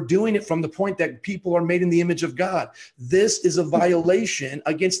 but we're doing it from the point that people are made in the image of God. This is a violation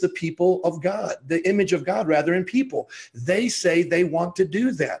against the people of God, the image of God rather in people. They say they want to do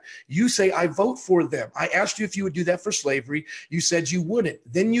that. You say, I vote for them. I asked you if you would do that for slavery. You said you wouldn't.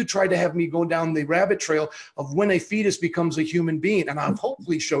 Then you tried to have me go down the rabbit trail of when a fetus becomes a human being. And I've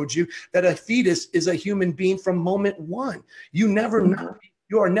hopefully showed you that a fetus is a human being from moment one. You never know.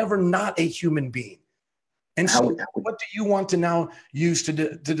 You are never not a human being. And so what do you want to now use to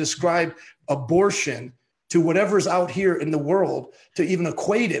describe abortion to whatever's out here in the world, to even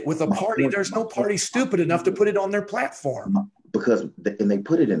equate it with a party? There's no party stupid enough to put it on their platform. Because, and they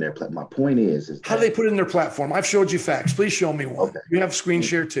put it in their platform. My point is how do they put it in their platform? I've showed you facts. Please show me one. Okay. You have screen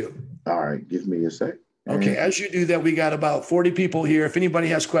share too. All right. Give me a sec. Okay. As you do that, we got about 40 people here. If anybody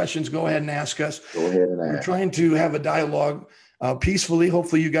has questions, go ahead and ask us. Go ahead and ask. We're trying to have a dialogue peacefully.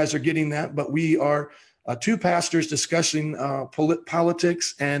 Hopefully you guys are getting that, but we are two pastors discussing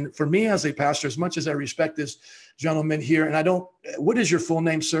politics. And for me as a pastor, as much as I respect this gentleman here, and I don't, what is your full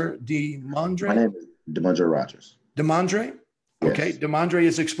name, sir? Demondre? My name is Demondre Rogers. Demondre? Yes. Okay. Demondre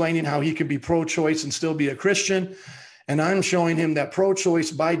is explaining how he can be pro-choice and still be a Christian. And I'm showing him that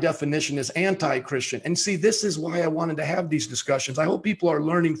pro-choice by definition is anti-Christian. And see, this is why I wanted to have these discussions. I hope people are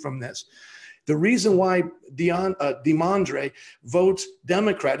learning from this. The reason why Demondre votes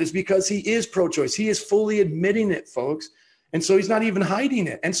Democrat is because he is pro-choice. He is fully admitting it, folks. And so he's not even hiding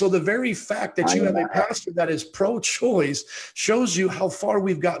it. And so the very fact that you have a pastor that is pro-choice shows you how far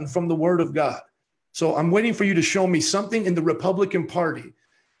we've gotten from the word of God. So I'm waiting for you to show me something in the Republican Party.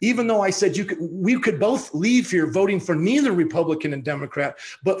 Even though I said we could both leave here voting for neither Republican and Democrat,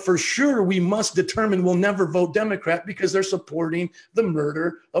 but for sure we must determine we'll never vote Democrat because they're supporting the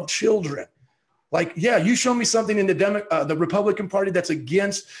murder of children. Like, yeah, you show me something in the Republican Party that's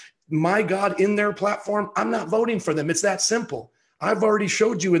against my God in their platform, I'm not voting for them. It's that simple. I've already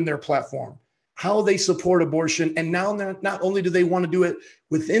showed you in their platform how they support abortion. And now not only do they want to do it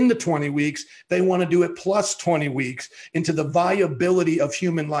within the 20 weeks, they want to do it plus 20 weeks into the viability of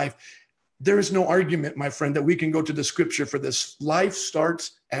human life. There is no argument, my friend, that we can go to the scripture for this. Life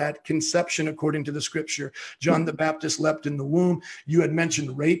starts at conception, according to the scripture. John the Baptist leapt in the womb. You had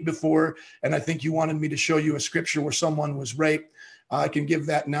mentioned rape before, and I think you wanted me to show you a scripture where someone was raped. I can give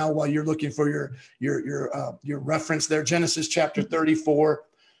that now while you're looking for your reference there. Genesis chapter 34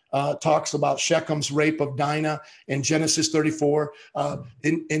 talks about Shechem's rape of Dinah in Genesis 34.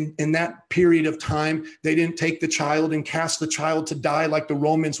 In that period of time, they didn't take the child and cast the child to die like the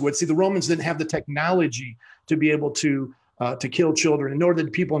Romans would. See, the Romans didn't have the technology to be able to kill children, and nor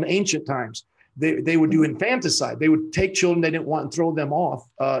did people in ancient times. They would do infanticide. They would take children they didn't want and throw them off,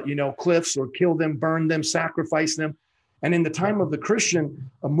 cliffs, or kill them, burn them, sacrifice them. And in the time of the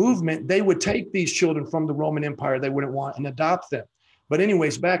Christian movement, they would take these children from the Roman Empire they wouldn't want and adopt them. But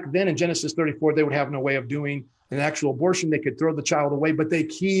anyways, back then in Genesis 34, they would have no way of doing an actual abortion. They could throw the child away, but they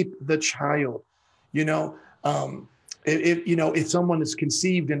keep the child. If someone is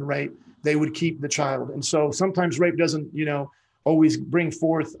conceived in rape, they would keep the child. And so sometimes rape doesn't, always bring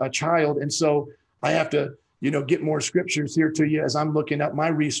forth a child. And so I have to, get more scriptures here to you as I'm looking up my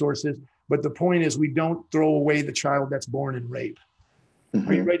resources. But the point is, we don't throw away the child that's born in rape. Mm-hmm.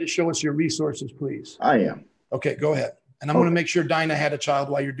 Are you ready to show us your resources, please? I am. Okay, go ahead. And I'm going to make sure Dinah had a child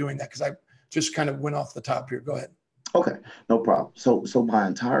while you're doing that, because I just kind of went off the top here. Go ahead. Okay, no problem. So my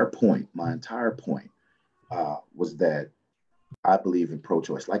entire point was that I believe in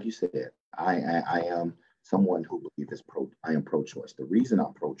pro-choice. Like you said, I am someone who believes I am pro-choice. The reason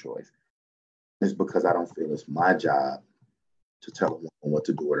I'm pro-choice is because I don't feel it's my job to tell a woman what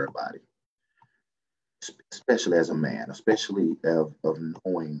to do with her body, especially as a man, especially of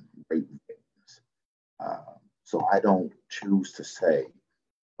knowing rape victims. So I don't choose to say,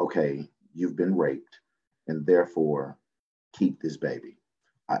 okay, you've been raped and therefore keep this baby.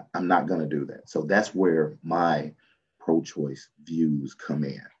 I'm not going to do that. So that's where my pro-choice views come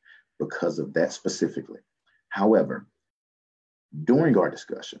in, because of that specifically. However, during our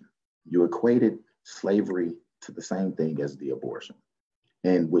discussion, you equated slavery to the same thing as the abortion,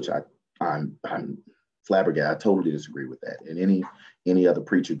 in which I'm flabbergasted. I totally disagree with that. And any other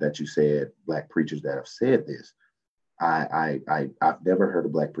preacher that you said, Black preachers that have said this, I've never heard a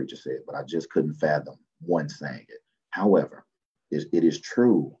Black preacher say it, but I just couldn't fathom one saying it. However, it is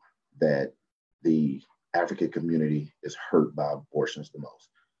true that the African community is hurt by abortions the most.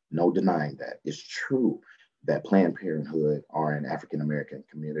 No denying that. It's true that Planned Parenthood are in African American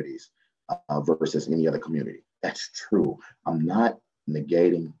communities versus any other community. That's true. I'm not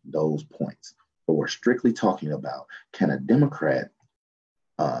negating those points, but we're strictly talking about, can a Democrat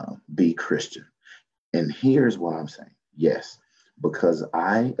be Christian? And here's what I'm saying. Yes, because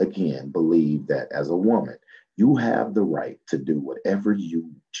I, again, believe that as a woman, you have the right to do whatever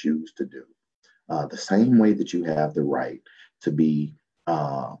you choose to do. The same way that you have the right to be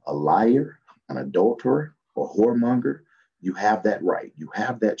a liar, an adulterer, or whoremonger, you have that right. You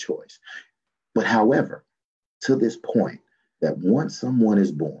have that choice. But however, to this point, that once someone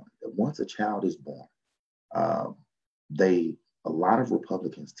is born, that once a child is born, they A lot of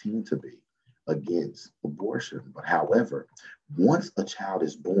Republicans tend to be against abortion. But however, once a child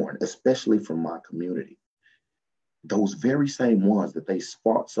is born, especially from my community, those very same ones that they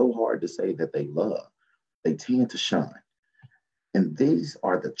fought so hard to say that they love, they tend to shine. And these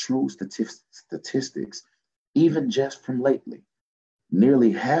are the true statistics, even just from lately.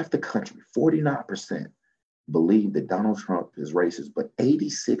 Nearly half the country, 49%, believe that Donald Trump is racist, but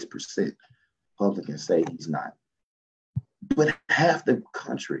 86% Republicans say he's not. But half the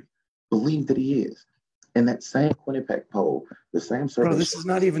country believe that he is. And that same Quinnipiac poll, the same survey. Bro, this is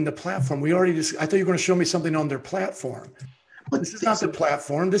not even the platform. We already just, I thought you were going to show me something on their platform. But this is not the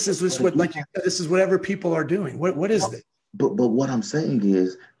platform. This is what, like you said, this is whatever people are doing. What is this? But what I'm saying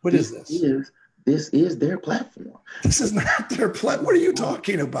is, what is this? This is their platform. This is not their platform. What are you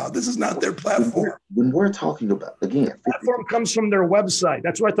talking about? This is not their platform. When we're talking about, again, platform comes from their website.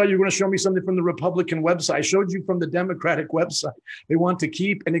 That's why I thought you were going to show me something from the Republican website. I showed you from the Democratic website. They want to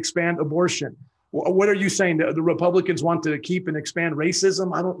keep and expand abortion. What are you saying? The Republicans want to keep and expand racism?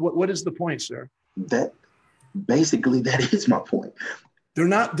 What is the point, sir? That is my point. They're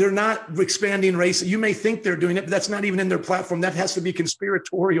not expanding race. You may think they're doing it, but that's not even in their platform. That has to be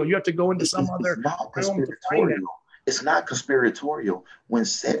conspiratorial. You have to go into some other realm to find it. It's not conspiratorial when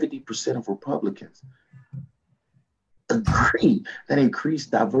 70% of Republicans agree that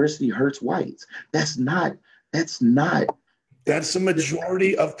increased diversity hurts whites. That's a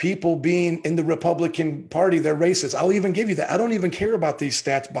majority of people being in the Republican Party. They're racist. I'll even give you that. I don't even care about these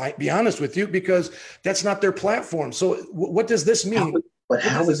stats, be honest with you, because that's not their platform. So what does this mean? But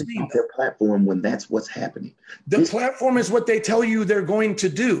how is it not their platform when that's what's happening? The platform is what they tell you they're going to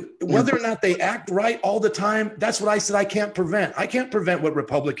do. Whether or not they act right all the time, that's what I said I can't prevent. I can't prevent what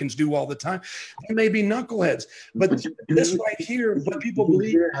Republicans do all the time. They may be knuckleheads, but this right here, what people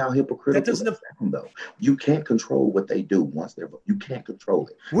believe, how hypocritical that doesn't affect though. You can't control what they do once you can't control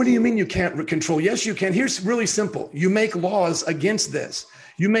it. What do you mean you can't control? Yes, you can. Here's really simple. You make laws against this.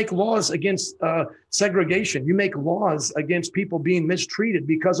 You make laws against segregation. You make laws against people being mistreated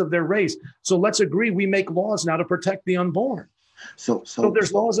because of their race. So let's agree we make laws now to protect the unborn. So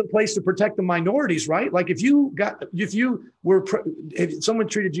there's laws in place to protect the minorities, right? Like if someone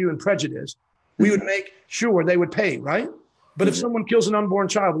treated you in prejudice, we would make sure they would pay, right? But if someone kills an unborn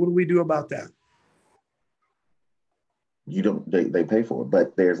child, what do we do about that? They pay for it.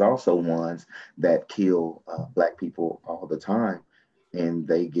 But there's also ones that kill Black people all the time, and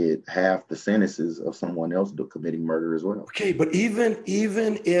they get half the sentences of someone else committing murder as well. Okay, but even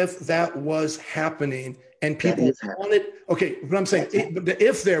if that was happening and people wanted, okay, but I'm saying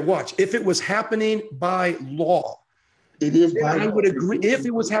if it was happening by law, it is by law. I would agree. If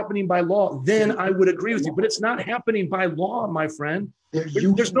it was happening by law, then I would agree with you. But it's not happening by law, my friend.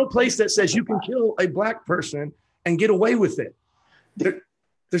 There's no place that says you can kill a Black person and get away with it.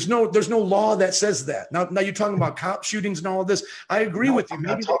 There's no law that says that. Now you're talking about cop shootings and all of this. I agree with you.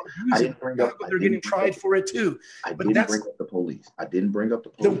 Maybe they're getting tried for it too. I didn't bring up the police.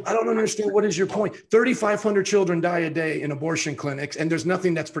 I don't understand. What is your point? 3,500 children die a day in abortion clinics, and there's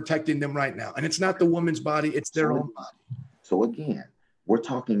nothing that's protecting them right now. And it's not the woman's body; it's their own body. So again, we're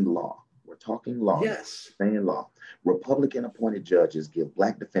talking law. Yes. Saying law. Republican appointed judges give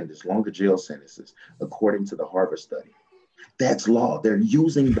Black defendants longer jail sentences, according to the Harvard study. That's law. They're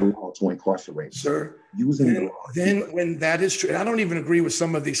using the law to incarcerate. Sir, using the law. Then when that is true, and I don't even agree with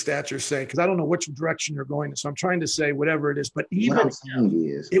some of these stats you're saying, because I don't know which direction you're going. So I'm trying to say whatever it is. But even if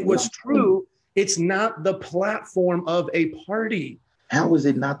it was true, it's not the platform of a party. How is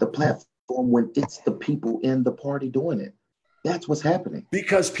it not the platform when it's the people in the party doing it? That's what's happening.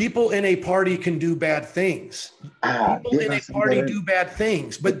 Because people in a party can do bad things. People in a party do bad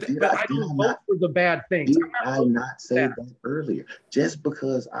things, but I don't vote for the bad things. Did I not say that earlier? Just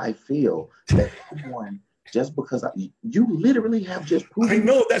because I feel that you literally have just proven. I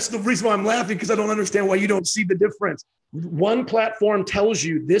know, that's the reason why I'm laughing, because I don't understand why you don't see the difference. One platform tells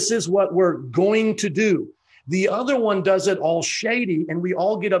you this is what we're going to do. The other one does it all shady, and we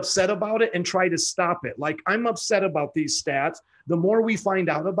all get upset about it and try to stop it. Like, I'm upset about these stats. The more we find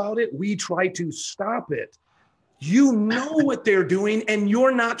out about it, we try to stop it. You know what they're doing, and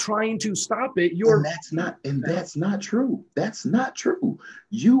you're not trying to stop it. That's not true. That's not true.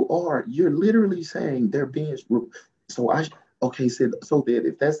 You're literally saying they're being. So then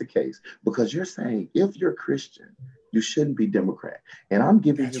if that's the case, because you're saying if you're Christian, you shouldn't be Democrat, and I'm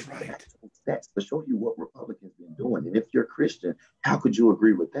giving you stats to show you what Republicans been doing. And if you're Christian, how could you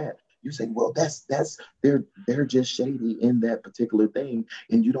agree with that? You say, well, they're just shady in that particular thing,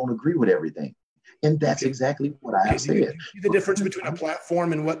 and you don't agree with everything. And that's exactly what I said. Do you see the difference between a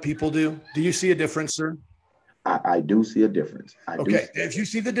platform and what people do? Do you see a difference, sir? I do see a difference. Okay, if you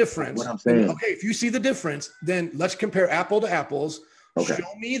see the difference, what I'm saying. Okay, if you see the difference, then let's compare apple to apples. Okay.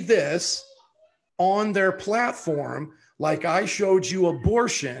 Show me this on their platform, like I showed you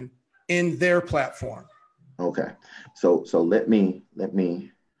abortion in their platform. Okay, so let me.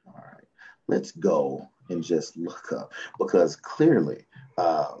 All right, let's go and just look up, because clearly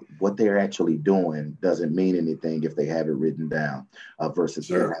what they're actually doing doesn't mean anything if they have it written down versus.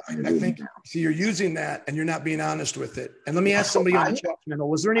 Sure, I think down. See, you're using that and you're not being honest with it. And let me ask somebody on the chat channel,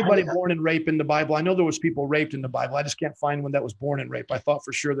 was there anybody born and raped in the Bible? I know there was people raped in the Bible. I just can't find one that was born and raped. I thought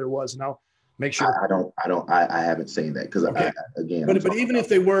for sure there was, and I'll make sure. I haven't seen that, because okay. Again. But even if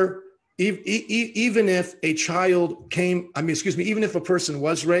they were, even if a child came, even if a person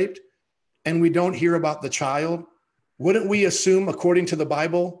was raped and we don't hear about the child, wouldn't we assume, according to the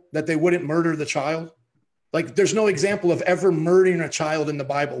Bible, that they wouldn't murder the child? Like, there's no example of ever murdering a child in the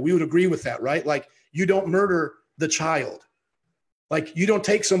Bible. We would agree with that, right? Like, you don't murder the child. Like, you don't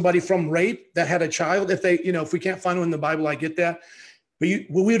take somebody from rape that had a child. If they, if we can't find one in the Bible, I get that. But we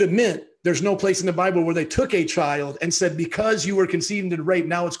would admit there's no place in the Bible where they took a child and said, because you were conceived in rape,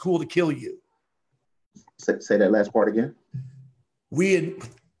 now it's cool to kill you. Say that last part again.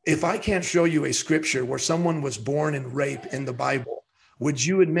 If I can't show you a scripture where someone was born in rape in the Bible, would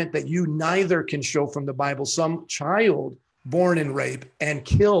you admit that you neither can show from the Bible some child born in rape and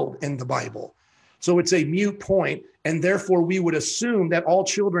killed in the Bible? So it's a moot point, and therefore we would assume that all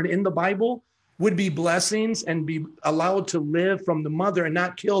children in the Bible would be blessings and be allowed to live from the mother and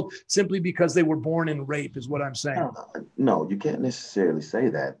not killed simply because they were born in rape, is what I'm saying. No, you can't necessarily say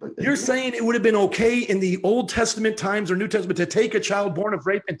that. But you're saying it would have been okay in the Old Testament times or New Testament to take a child born of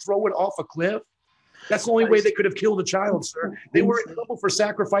rape and throw it off a cliff? That's the only way they could have killed a child, sir. They were in trouble for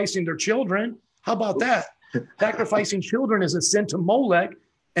sacrificing their children. How about that? Sacrificing children is a sin to Molech,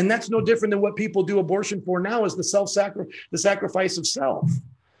 and that's no different than what people do abortion for now, is the sacrifice of self.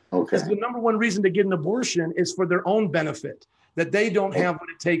 Okay. Because the number one reason to get an abortion is for their own benefit, that they don't have what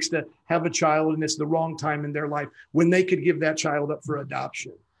it takes to have a child, and it's the wrong time in their life when they could give that child up for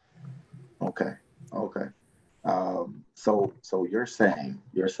adoption. Okay. So you're saying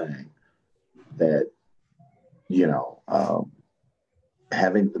that,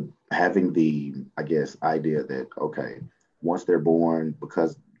 having the, I guess, idea that, okay, once they're born,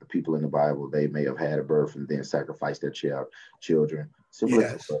 because the people in the Bible, they may have had a birth and then sacrificed their children,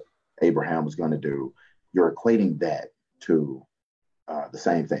 similar to what Abraham was going to do. You're equating that to the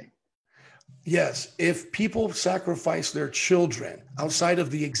same thing. Yes. If people sacrifice their children outside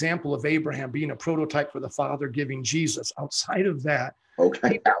of the example of Abraham being a prototype for the Father giving Jesus, outside of that,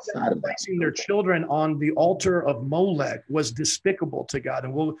 outside of that, placing their children on the altar of Molech was despicable to God.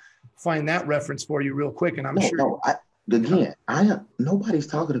 And we'll find that reference for you real quick. And I'm sure. Nobody's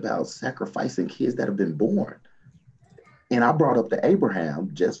talking about sacrificing kids that have been born. And I brought up the Abraham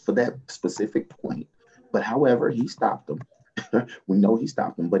just for that specific point. But however, he stopped them. We know he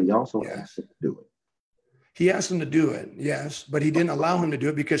stopped them, but he also asked him to do it. He asked him to do it, yes, but he didn't allow him to do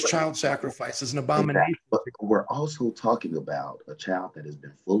it because child sacrifice is an abomination. But we're also talking about a child that has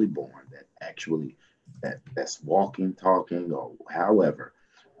been fully born, that actually that's walking, talking, or however,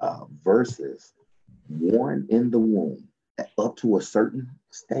 versus born in the womb up to a certain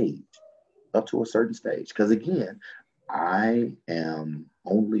stage. Because again, I am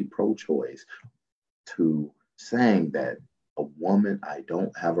only pro-choice to saying that a woman, I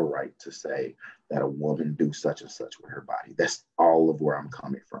don't have a right to say that a woman do such and such with her body. That's all of where I'm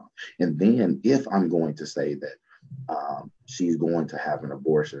coming from. And then if I'm going to say that she's going to have an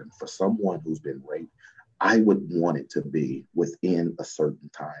abortion for someone who's been raped, I would want it to be within a certain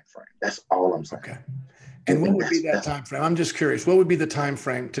time frame. That's all I'm saying. Okay. And what would be that time frame? I'm just curious. What would be the time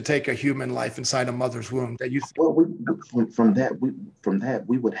frame to take a human life inside a mother's womb that you think? Well, from that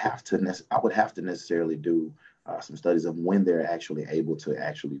we would have to. I would have to necessarily do some studies of when they're actually able to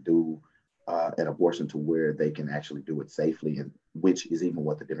actually do an abortion to where they can actually do it safely, and which is even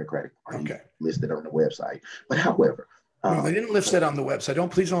what the Democratic Party listed on the website. But however. No, they didn't list that on the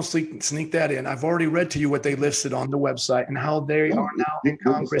website. Please don't sneak that in. I've already read to you what they listed on the website and how they are now in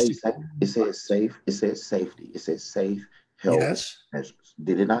Congress. It says safe. It says safety. It says safe health. Yes.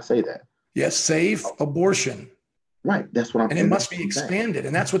 Did it not say that? Yes, safe abortion. Right. That's what I'm. And it must be expanded,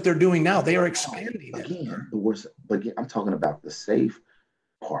 and that's what they're doing now. They are expanding it. Again, I'm talking about the safe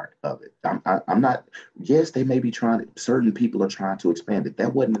part of it. I'm not. Yes, they may be trying. Certain people are trying to expand it.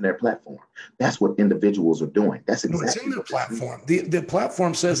 That wasn't in their platform. That's what individuals are doing. That's exactly it's in their platform. The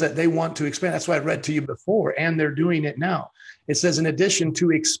platform says that they want to expand. That's what I read to you before, and they're doing it now. It says in addition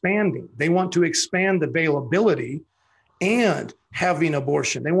to expanding, they want to expand the availability and having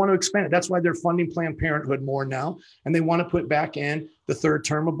abortion. They want to expand it. That's why they're funding Planned Parenthood more now. And they want to put back in the third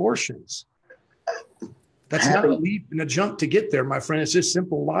term abortions. That's not a leap and a jump to get there, my friend. It's just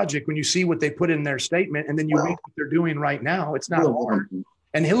simple logic. When you see what they put in their statement and then you read what they're doing right now, it's not hard.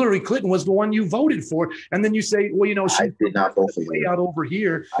 And Hillary Clinton was the one you voted for. And then you say, well, you know, she did not vote for way out over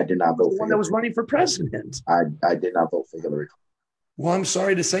here. I did not vote for the one that was running for president. I did not vote for Hillary Clinton. Well, I'm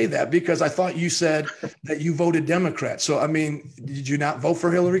sorry to say that because I thought you said that you voted Democrat. So, I mean, did you not vote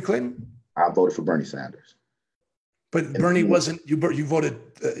for Hillary Clinton? I voted for Bernie Sanders. But Bernie wasn't, you voted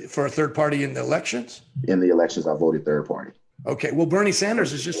for a third party in the elections? In the elections, I voted third party. Okay. Well, Bernie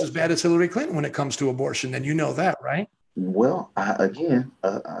Sanders is just as bad as Hillary Clinton when it comes to abortion. And you know that, right? Well, I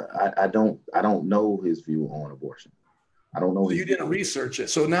don't know his view on abortion. I don't know. So you didn't research it.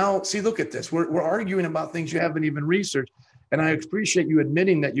 So now, see, look at this. We're arguing about things you haven't even researched. And I appreciate you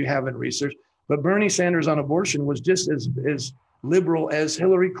admitting that you haven't researched. But Bernie Sanders on abortion was just as liberal as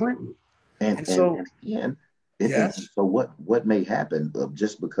Hillary Clinton. And so what may happen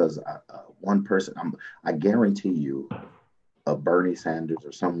just because one person, I guarantee you, Bernie Sanders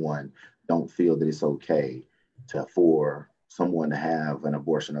or someone don't feel that it's okay for someone to have an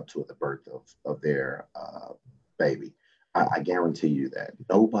abortion up to the birth of their baby. I guarantee you that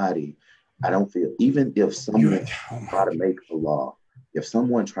nobody. I don't feel, even if someone try to make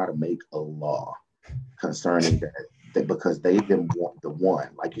a law, concerning that because they then want the one,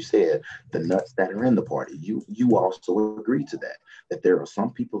 like you said, the nuts that are in the party, you also agree to that there are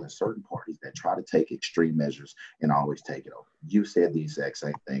some people in certain parties that try to take extreme measures and always take it over. You said the exact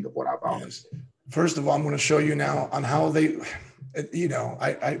same thing of what I've always said. First of all, I'm going to show you now on how they, you know,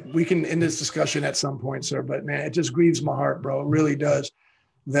 we can end this discussion at some point, sir, but man, it just grieves my heart, bro. It really does.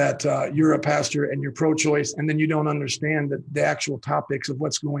 That you're a pastor and you're pro-choice, and then you don't understand the actual topics of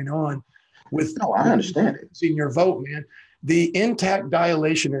what's going on with. No, I understand it. In your vote, man, the intact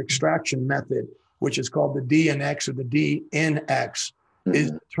dilation extraction method, which is called the DNX or the DNX,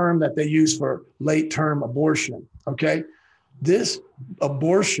 is the term that they use for late-term abortion. Okay, this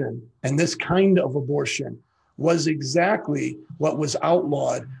abortion and this kind of abortion was exactly what was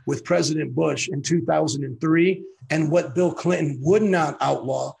outlawed with President Bush in 2003 and what Bill Clinton would not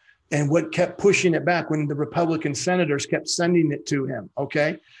outlaw and what kept pushing it back when the Republican senators kept sending it to him,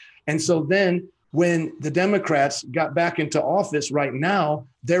 okay? And so then when the Democrats got back into office right now,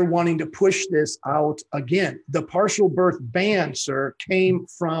 they're wanting to push this out again. The partial birth ban, sir, came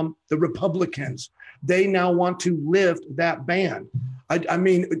from the Republicans. They now want to lift that ban. I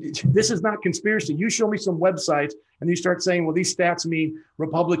mean, this is not conspiracy. You show me some websites and you start saying, well, these stats mean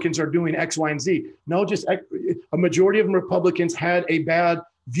Republicans are doing X, Y, and Z. No, just a majority of Republicans had a bad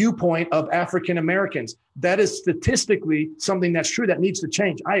viewpoint of African Americans. That is statistically something that's true that needs to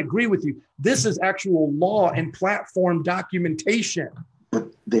change. I agree with you. This is actual law and platform documentation. But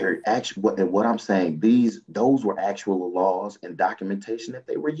they're actually, what I'm saying, those were actual laws and documentation that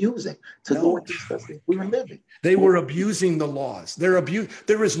they were using to go against us. We were living. They were abusing the laws. There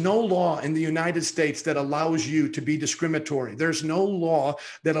is no law in the United States that allows you to be discriminatory. There's no law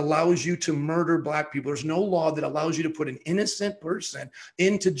that allows you to murder Black people. There's no law that allows you to put an innocent person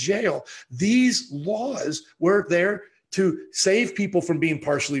into jail. These laws were there to save people from being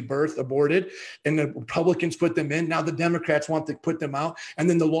partially aborted, and the Republicans put them in. Now the Democrats want to put them out. And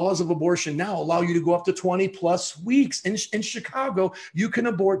then the laws of abortion now allow you to go up to 20 plus weeks. In Chicago, you can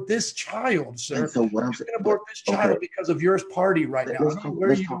abort this child, sir. So what I'm saying, you can abort this child because of your party right now.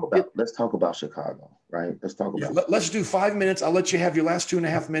 Let's talk about Chicago, right? Let's talk about let's do 5 minutes. I'll let you have your last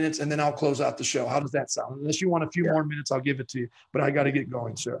 2.5 minutes, and then I'll close out the show. How does that sound? Unless you want a few more minutes, I'll give it to you. But I got to get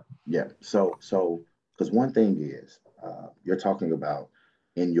going, sir. Yeah. So because one thing is, you're talking about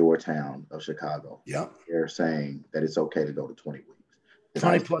in your town of Chicago. Yeah. They're saying that it's okay to go to 20 weeks.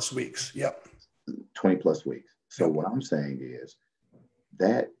 20 plus weeks. Yep. 20 plus weeks. So what I'm saying is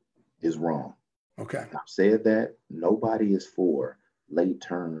that is wrong. Okay. I've said that nobody is for late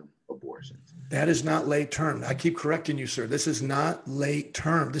term abortions. That is not late term. I keep correcting you, sir. This is not late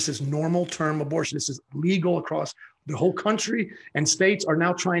term. This is normal term abortion. This is legal across the whole country, and states are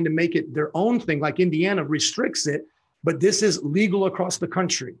now trying to make it their own thing. Like Indiana restricts it, but this is legal across the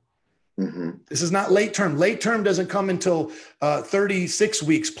country. Mm-hmm. This is not late term. Late term doesn't come until 36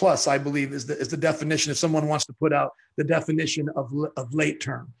 weeks plus, I believe, is the definition. If someone wants to put out the definition of late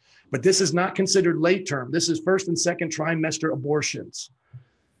term, but this is not considered late term. This is first and second trimester abortions.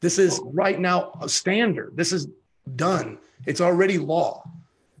 This is right now a standard. This is done. It's already law.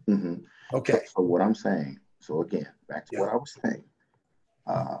 Mm-hmm. Okay. So what I'm saying. So again, back to what I was saying.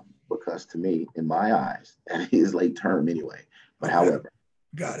 Because to me, in my eyes, that is late term anyway. But however,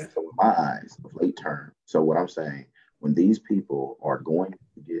 got it. So in my eyes of late term. So what I'm saying, when these people are going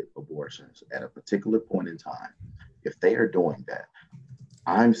to get abortions at a particular point in time, if they are doing that,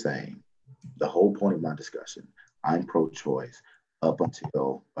 I'm saying the whole point of my discussion, I'm pro-choice up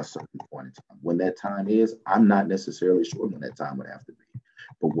until a certain point in time. When that time is, I'm not necessarily sure when that time would have to be.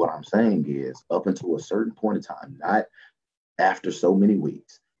 But what I'm saying is up until a certain point in time, not after so many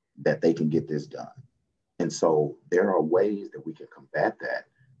weeks, that they can get this done. And so there are ways that we can combat that.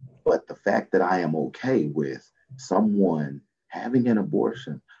 But the fact that I am okay with someone having an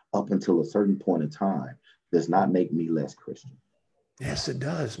abortion up until a certain point in time does not make me less Christian. Yes, it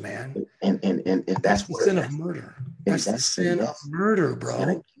does, man. And That's the sin of murder. That's the sin of murder,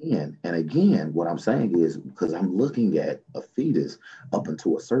 bro. And again, what I'm saying is because I'm looking at a fetus up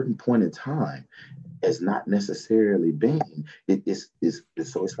until a certain point in time as not necessarily being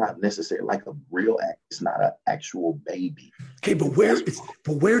so it's not necessarily like a real act. It's not an actual baby. Okay, but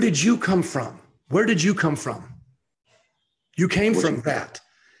where did you come from? Where did you come from? You came from that.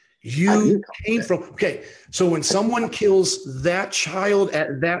 You came from, okay. So when someone kills that child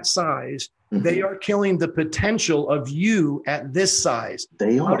at that size, they are killing the potential of you at this size.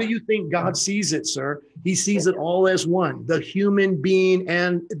 How do you think God sees it, sir? He sees it all as one, the human being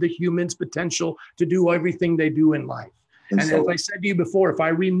and the human's potential to do everything they do in life. And as I said to you before, if I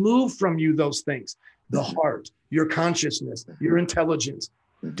remove from you those things, the heart, your consciousness, your intelligence,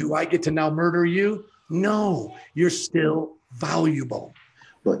 do I get to now murder you? No, you're still valuable.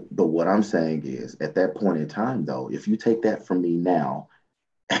 But what I'm saying is at that point in time, though, if you take that from me now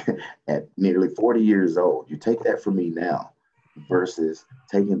at nearly 40 years old, you take that from me now versus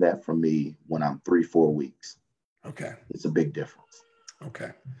taking that from me when I'm 3-4 weeks. Okay. It's a big difference. Okay.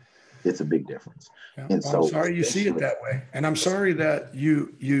 It's a big difference. Yeah. And well, I'm sorry you see it that way. And I'm sorry that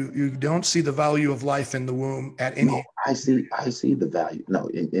you don't see the value of life in the womb at any. No, I see the value. No,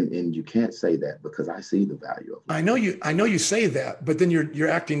 and you can't say that because I see the value of life. I know you say that, but then you're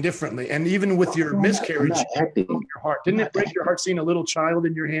acting differently. And even with your miscarriage, your heart, didn't it break your heart seeing a little child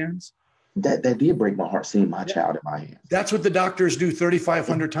in your hands? That did break my heart seeing my child in my hands. That's what the doctors do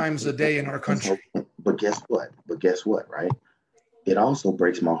 3,500 times a day in our country. But guess what, right? It also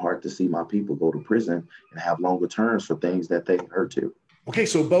breaks my heart to see my people go to prison and have longer terms for things that they hurt too. Okay,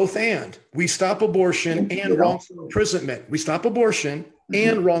 so both and. We stop abortion and wrongful imprisonment. We stop abortion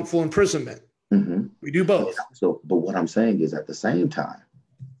and wrongful imprisonment. We do both. But what I'm saying is at the same time,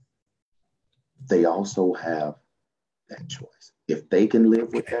 they also have that choice. If they can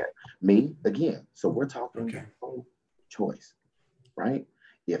live with that, me, again, so we're talking choice, right?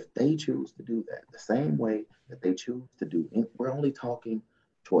 If they choose to do that the same way that they choose to do, and we're only talking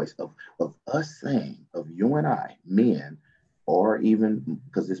choice of us saying, of you and I, men, or even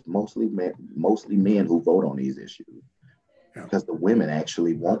because it's mostly men who vote on these issues, because the women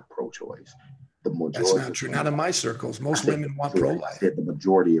actually want pro-choice. The majority. That's not true. Not in my circles. Most women want pro-life. I said the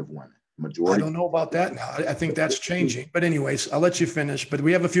majority of women. I don't know about that now. I think that's changing. But anyways, I'll let you finish. But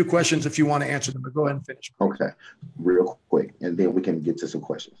we have a few questions if you want to answer them. But go ahead and finish. Okay, real quick, and then we can get to some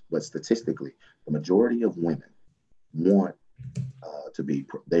questions. But statistically, the majority of women want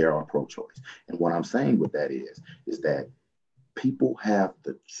they are pro-choice. And what I'm saying with that is that people have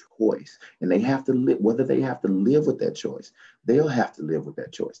the choice, and they have to live. Whether they have to live with that choice, they'll have to live with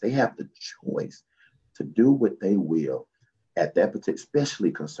that choice. They have the choice to do what they will at that particular,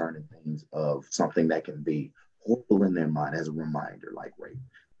 especially concerning things of something that can be horrible in their mind as a reminder, like rape,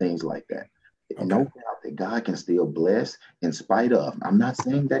 things like that. Okay. No doubt that God can still bless in spite of. I'm not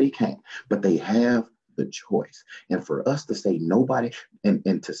saying that he can't, but they have the choice. And for us to say nobody,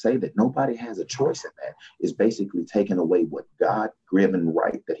 and to say that nobody has a choice in that is basically taking away what God-given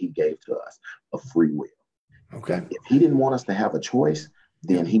right that he gave to us of free will. Okay. If he didn't want us to have a choice,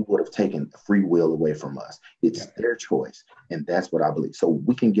 then he would have taken free will away from us. It's their choice. And that's what I believe. So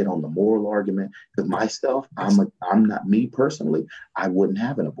we can get on the moral argument, because myself, I'm not, me personally, I wouldn't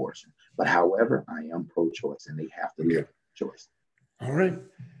have an abortion. But however, I am pro-choice, and they have to live with choice. All right.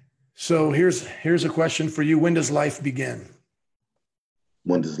 So here's a question for you. When does life begin?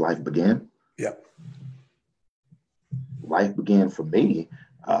 When does life begin? Yep. Life began for me.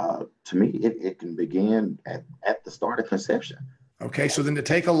 To me, it can begin at the start of conception. Okay, so then to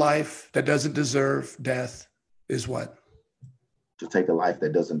take a life that doesn't deserve death is what? To take a life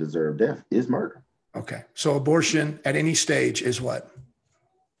that doesn't deserve death is murder. Okay, so abortion at any stage is what?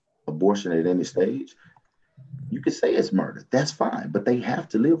 Abortion at any stage, you could say it's murder. That's fine, but they have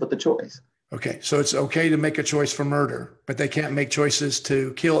to live with the choice. Okay, so it's okay to make a choice for murder, but they can't make choices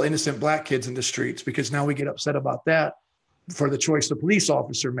to kill innocent black kids in the streets, because now we get upset about that for the choice the police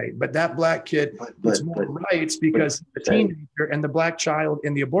officer made. But that black kid gets more rights because the teenager and the black child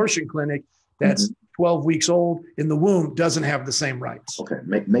in the abortion clinic that's 12 weeks old in the womb doesn't have the same rights. Okay,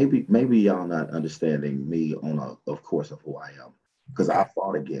 maybe y'all not understanding me of course, of who I am, because I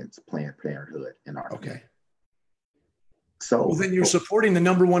fought against Planned Parenthood in our community. So well, then you're supporting the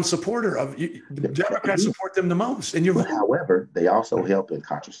number one supporter of you. The Democrats support them the most. And however, they also help in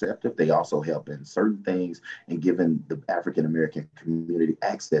contraceptive. They also help in certain things and giving the African American community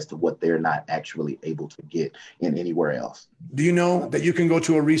access to what they're not actually able to get in anywhere else. Do you know that you can go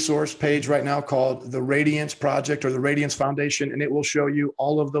to a resource page right now called the Radiance Project or the Radiance Foundation, and it will show you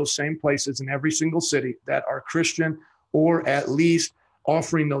all of those same places in every single city that are Christian or at least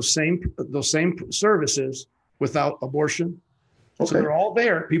offering those same services without abortion. Okay. So they're all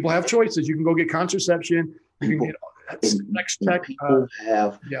there. People have choices. You can go get contraception. You can get sex tech.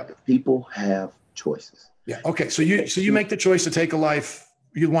 People have choices. Yeah. Okay. So you make the choice to take a life.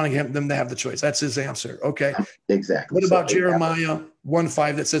 You want to get them to have the choice. That's his answer. Okay. Exactly. What about Jeremiah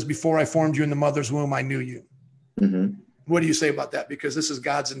 1:5 that says, "Before I formed you in the mother's womb, I knew you." Mm-hmm. What do you say about that? Because this is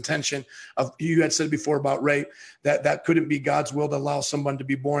God's intention. You had said before about rape that couldn't be God's will to allow someone to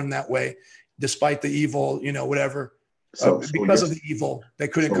be born that way. Despite the evil, whatever, because of the evil, they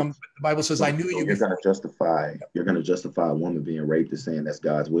couldn't come. The Bible says, "I knew you." You're going to justify a woman being raped as saying that's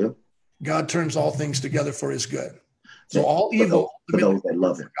God's will. God turns all things together for His good. So all evil for those that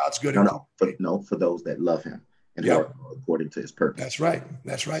love Him, God's good. For those that love Him and work according to His purpose. That's right.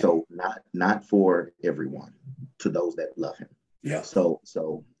 That's right. So not for everyone, to those that love Him. Yeah. So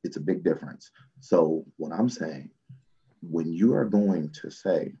it's a big difference. So what I'm saying, when you are going to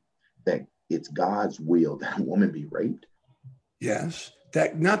say that it's God's will that a woman be raped. Yes.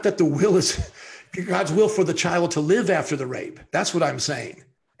 Not that the will is God's will for the child to live after the rape. That's what I'm saying.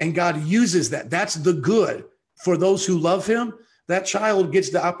 And God uses that. That's the good for those who love Him. That child gets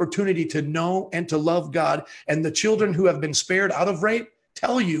the opportunity to know and to love God. And the children who have been spared out of rape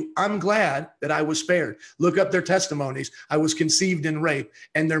tell you, I'm glad that I was spared. Look up their testimonies. I was conceived in rape,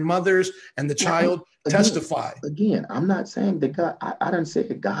 and their mothers and the child testify. Again, I'm not saying that God, I didn't say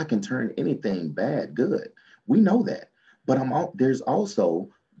that God can turn anything bad good. We know that. But there's also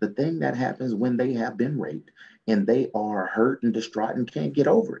the thing that happens when they have been raped and they are hurt and distraught and can't get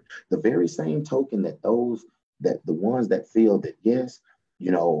over it. The very same token that the ones that feel that, yes,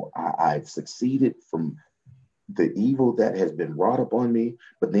 I've succeeded from the evil that has been wrought upon me,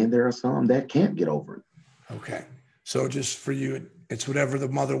 but then there are some that can't get over it. Okay. So just for you, it's whatever the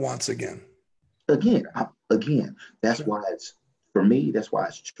mother wants again. Again, that's why it's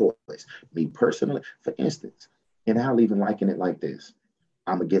choice. Me personally, for instance, and I'll even liken it like this.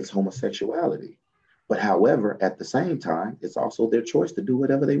 I'm against homosexuality. But however, at the same time, it's also their choice to do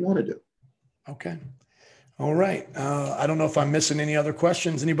whatever they want to do. Okay. All right. I don't know if I'm missing any other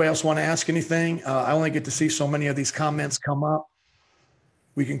questions. Anybody else want to ask anything? I only get to see so many of these comments come up.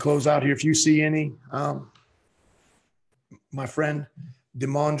 We can close out here if you see any. My friend,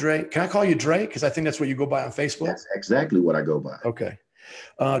 Demondre. Can I call you Dre? Because I think that's what you go by on Facebook. That's exactly what I go by. Okay.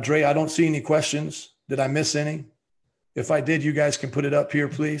 Dre, I don't see any questions. Did I miss any? If I did, you guys can put it up here,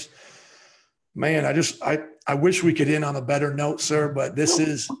 please. Man, I wish we could end on a better note, sir, but this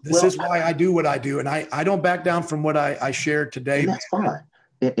is why I do what I do. And I don't back down from what I shared today. And that's fine.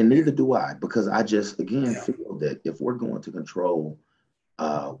 And neither do I, because I just, feel that if we're going to control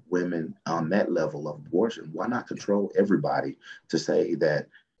women on that level of abortion, why not control everybody to say that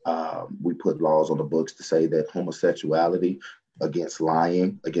we put laws on the books to say that homosexuality, against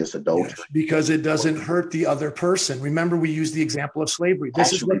lying, against adultery. Yes, because it doesn't hurt the other person. Remember, we use the example of slavery.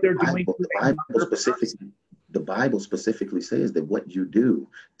 This is what they're doing. The Bible specifically says that what you do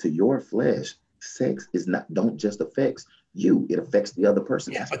to your flesh, sex don't just affect you, it affects the other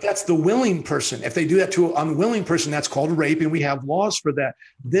person. Yeah, but that's the willing person. If they do that to an unwilling person, that's called rape, and we have laws for that.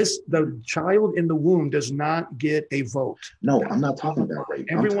 The child in the womb does not get a vote. No, I'm not talking about rape.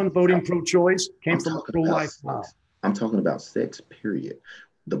 Everyone voting pro-choice came from a pro-life law. I'm talking about sex, period.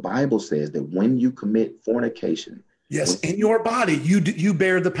 The Bible says that when you commit fornication, yes, in your body, you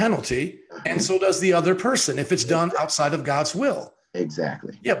bear the penalty, and so does the other person if it's done outside of God's will.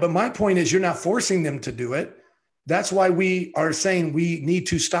 Exactly. Yeah, but my point is you're not forcing them to do it. That's why we are saying we need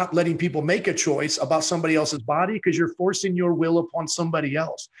to stop letting people make a choice about somebody else's body, because you're forcing your will upon somebody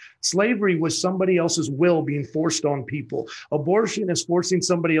else. Slavery was somebody else's will being forced on people. Abortion is forcing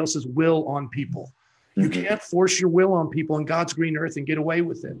somebody else's will on people. You can't force your will on people in God's green earth and get away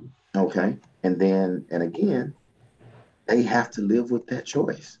with it. Okay. And again, they have to live with that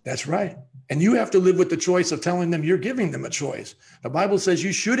choice. That's right. And you have to live with the choice of telling them you're giving them a choice. The Bible says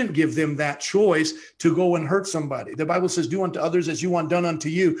you shouldn't give them that choice to go and hurt somebody. The Bible says, do unto others as you want done unto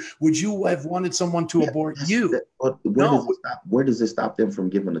you. Would you have wanted someone to abort you? Where does it stop them from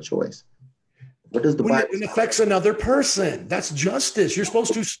giving a choice? What does the When Bible it say? affects another person, that's justice. You're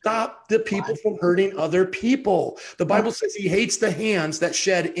supposed to stop the people from hurting other people. The Bible says he hates the hands that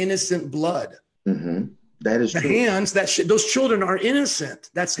shed innocent blood. That is The true. hands that those children are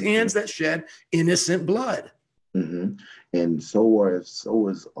innocent. That's hands that shed innocent blood. And so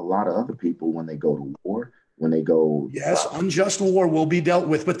is a lot of other people when they go to war, when they go. Yes, unjust war will be dealt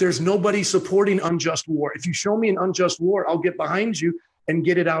with, but there's nobody supporting unjust war. If you show me an unjust war, I'll get behind you and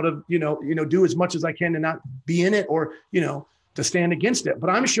get it out of, do as much as I can to not be in it or, to stand against it. But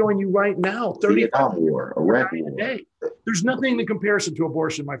I'm showing you right now, 35 war, Iraq war. a day. There's nothing in comparison to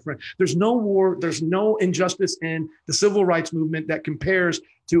abortion, my friend. There's no war. There's no injustice in the civil rights movement that compares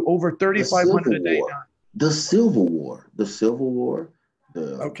to over 3,500 a day. The Civil War.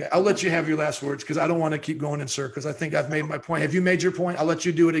 Okay, I'll let you have your last words because I don't want to keep going in circles. I think I've made my point. Have you made your point? I'll let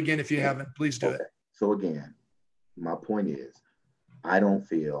you do it again if you haven't. Please do it. So again, my point is, I don't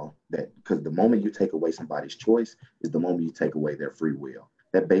feel that because the moment you take away somebody's choice is the moment you take away their free will.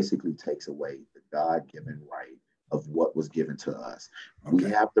 That basically takes away the God-given right of what was given to us. Okay.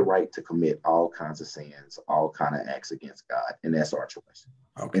 We have the right to commit all kinds of sins, all kinds of acts against God, and that's our choice.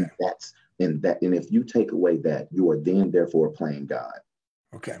 Okay. And if you take away that, you are then therefore playing God.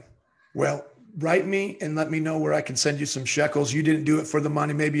 Okay. Well, write me and let me know where I can send you some shekels. You didn't do it for the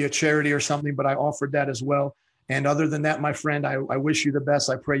money, maybe a charity or something, but I offered that as well. And other than that, my friend, I wish you the best.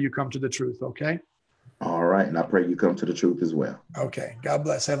 I pray you come to the truth. Okay. All right. And I pray you come to the truth as well. Okay. God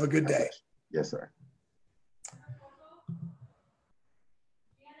bless. Have a good day. Yes, sir.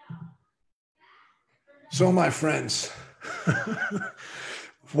 So my friends,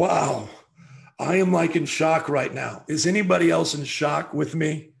 wow, I am like in shock right now. Is anybody else in shock with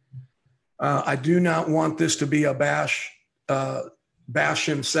me? I do not want this to be a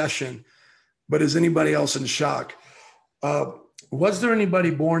bashing session, but is anybody else in shock? Was there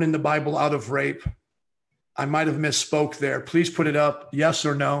anybody born in the Bible out of rape? I might have misspoke there. Please put it up, yes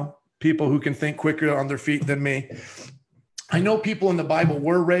or no. People who can think quicker on their feet than me. I know people in the Bible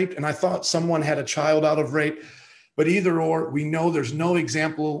were raped, and I thought someone had a child out of rape, but either or, we know there's no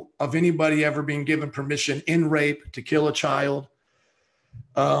example of anybody ever being given permission in rape to kill a child.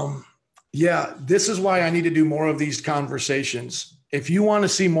 Yeah, this is why I need to do more of these conversations. If you want to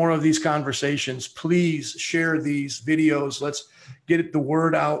see more of these conversations, please share these videos. Let's get the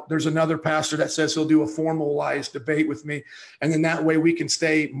word out. There's another pastor that says he'll do a formalized debate with me. And then that way we can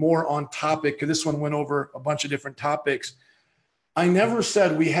stay more on topic, because this one went over a bunch of different topics. I never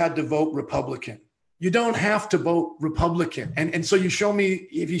said we had to vote Republican. You don't have to vote Republican. And so you show me,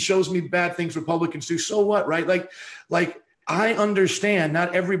 if he shows me bad things Republicans do, so what, right? Like I understand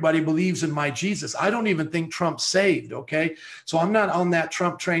not everybody believes in my Jesus. I don't even think Trump's saved, okay? So I'm not on that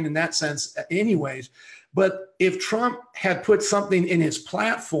Trump train in that sense anyways. But if Trump had put something in his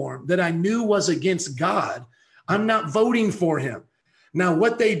platform that I knew was against God, I'm not voting for him. Now,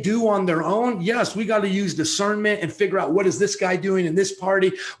 what they do on their own, yes, we got to use discernment and figure out what is this guy doing in this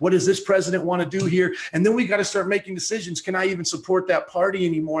party? What does this president want to do here? And then we got to start making decisions. Can I even support that party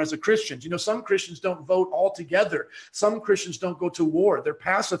anymore as a Christian? You know, some Christians don't vote altogether. Some Christians don't go to war. They're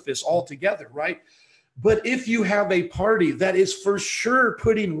pacifists altogether, right? But if you have a party that is for sure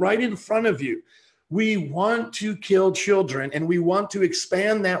putting right in front of you, we want to kill children and we want to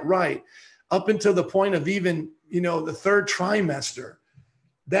expand that right up until the point of even, the third trimester.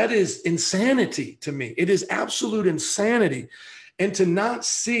 That is insanity to me. It is absolute insanity. And to not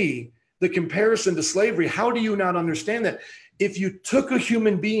see the comparison to slavery, how do you not understand that? If you took a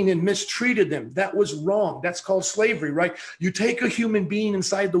human being and mistreated them, that was wrong. That's called slavery, right? You take a human being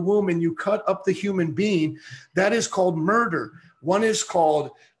inside the womb and you cut up the human being. That is called murder. One is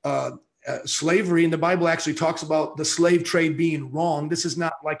called slavery, and the Bible actually talks about the slave trade being wrong. This is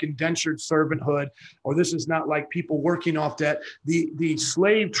not like indentured servanthood, or this is not like people working off debt. The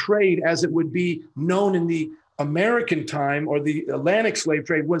slave trade, as it would be known in the American time, or the Atlantic slave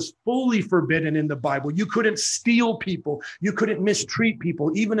trade, was fully forbidden in the Bible. You couldn't steal people. You couldn't mistreat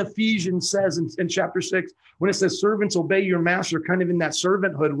people. Even Ephesians says in chapter 6, when it says servants obey your master, kind of in that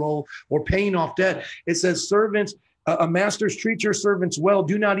servanthood role or paying off debt, it says servants, a master's treat your servants well.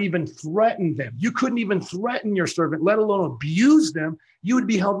 Do not even threaten them. You couldn't even threaten your servant, let alone abuse them. You would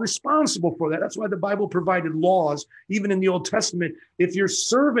be held responsible for that. That's why the Bible provided laws, even in the Old Testament. If your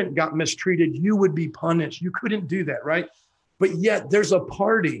servant got mistreated, you would be punished. You couldn't do that, right? But yet there's a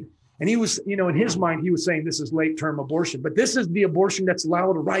party. And he was, in his mind, he was saying this is late-term abortion. But this is the abortion that's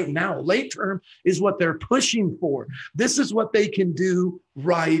allowed right now. Late-term is what they're pushing for. This is what they can do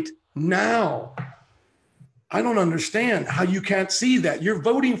right now. I don't understand how you can't see that. You're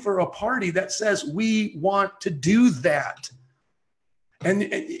voting for a party that says we want to do that.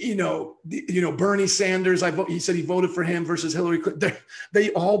 And Bernie Sanders, he said he voted for him versus Hillary Clinton.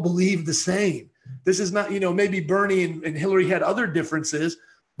 They all believe the same. This is not, maybe Bernie and Hillary had other differences,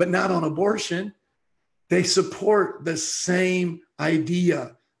 but not on abortion. They support the same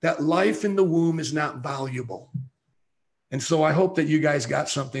idea that life in the womb is not valuable. And so I hope that you guys got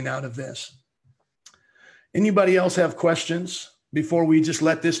something out of this. Anybody else have questions before we just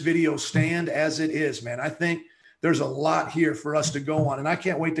let this video stand as it is, man? I think there's a lot here for us to go on, and I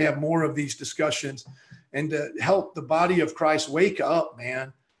can't wait to have more of these discussions and to help the body of Christ wake up,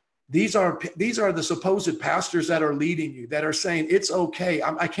 man. These are the supposed pastors that are leading you, that are saying, it's okay.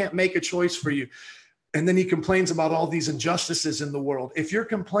 I can't make a choice for you. And then he complains about all these injustices in the world. If you're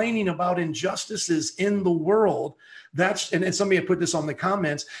complaining about injustices in the world, and somebody had put this on the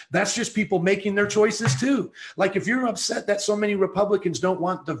comments, that's just people making their choices too. Like if you're upset that so many Republicans don't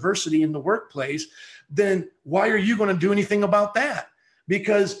want diversity in the workplace, then why are you going to do anything about that?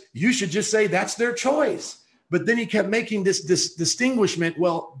 Because you should just say that's their choice. But then he kept making this distinguishment.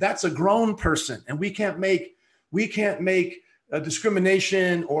 Well, that's a grown person, and we can't make a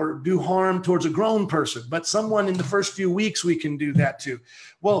discrimination or do harm towards a grown person. But someone in the first few weeks, we can do that too.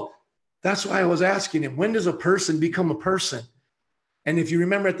 Well, that's why I was asking him, when does a person become a person? And if you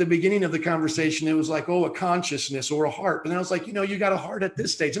remember at the beginning of the conversation, it was like, oh, a consciousness or a heart. And I was like, you got a heart at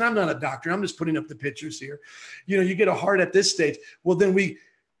this stage. And I'm not a doctor. I'm just putting up the pictures here. You get a heart at this stage. Well, then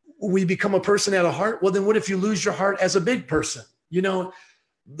we become a person at a heart. Well, then what if you lose your heart as a big person?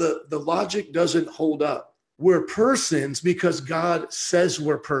 The logic doesn't hold up. We're persons because God says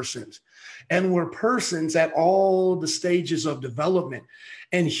we're persons. And we're persons at all the stages of development.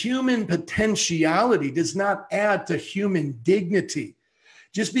 And human potentiality does not add to human dignity.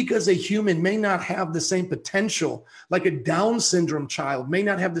 Just because a human may not have the same potential, like a Down syndrome child may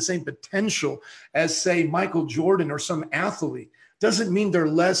not have the same potential as, say, Michael Jordan or some athlete, doesn't mean they're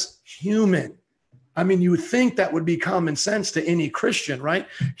less human. I mean, you would think that would be common sense to any Christian, right?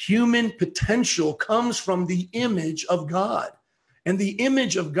 Human potential comes from the image of God. And the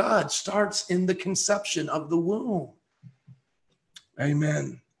image of God starts in the conception of the womb.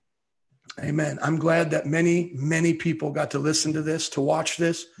 Amen. Amen. I'm glad that many, many people got to listen to this, to watch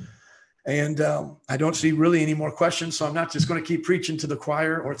this. And I don't see really any more questions, so I'm not just going to keep preaching to the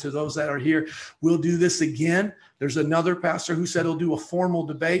choir or to those that are here. We'll do this again. There's another pastor who said he'll do a formal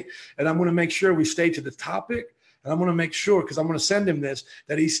debate, and I'm going to make sure we stay to the topic. And I'm going to make sure, because I'm going to send him this,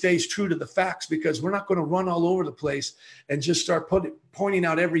 that he stays true to the facts, because we're not going to run all over the place and just start pointing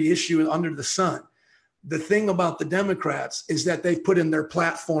out every issue under the sun. The thing about the Democrats is that they've put in their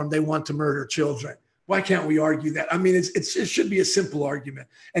platform they want to murder children. Why can't we argue that? I mean, it should be a simple argument.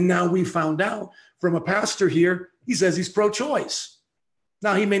 And now we found out from a pastor here, he says he's pro-choice.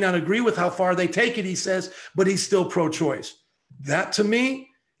 Now, he may not agree with how far they take it, he says, but he's still pro-choice. That, to me,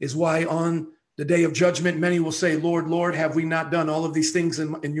 is why on the day of judgment, many will say, Lord, Lord, have we not done all of these things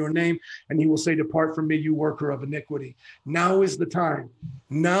in your name? And he will say, depart from me, you worker of iniquity. Now is the time.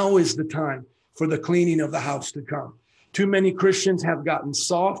 Now is the time for the cleaning of the house to come. Too many Christians have gotten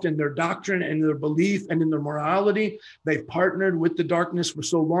soft in their doctrine and their belief and in their morality. They've partnered with the darkness for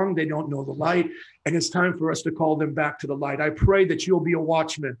so long, they don't know the light. And it's time for us to call them back to the light. I pray that you'll be a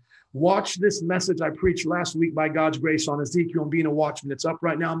watchman. Watch this message I preached last week by God's grace on Ezekiel and being a watchman. It's up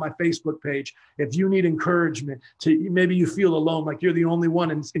right now on my Facebook page. If you need encouragement, maybe you feel alone, like you're the only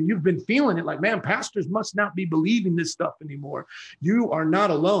one, and you've been feeling it like, man, pastors must not be believing this stuff anymore. You are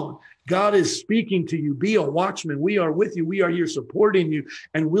not alone. God is speaking to you. Be a watchman. We are with you. We are here supporting you,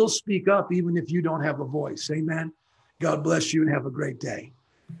 and we'll speak up even if you don't have a voice. Amen. God bless you and have a great day.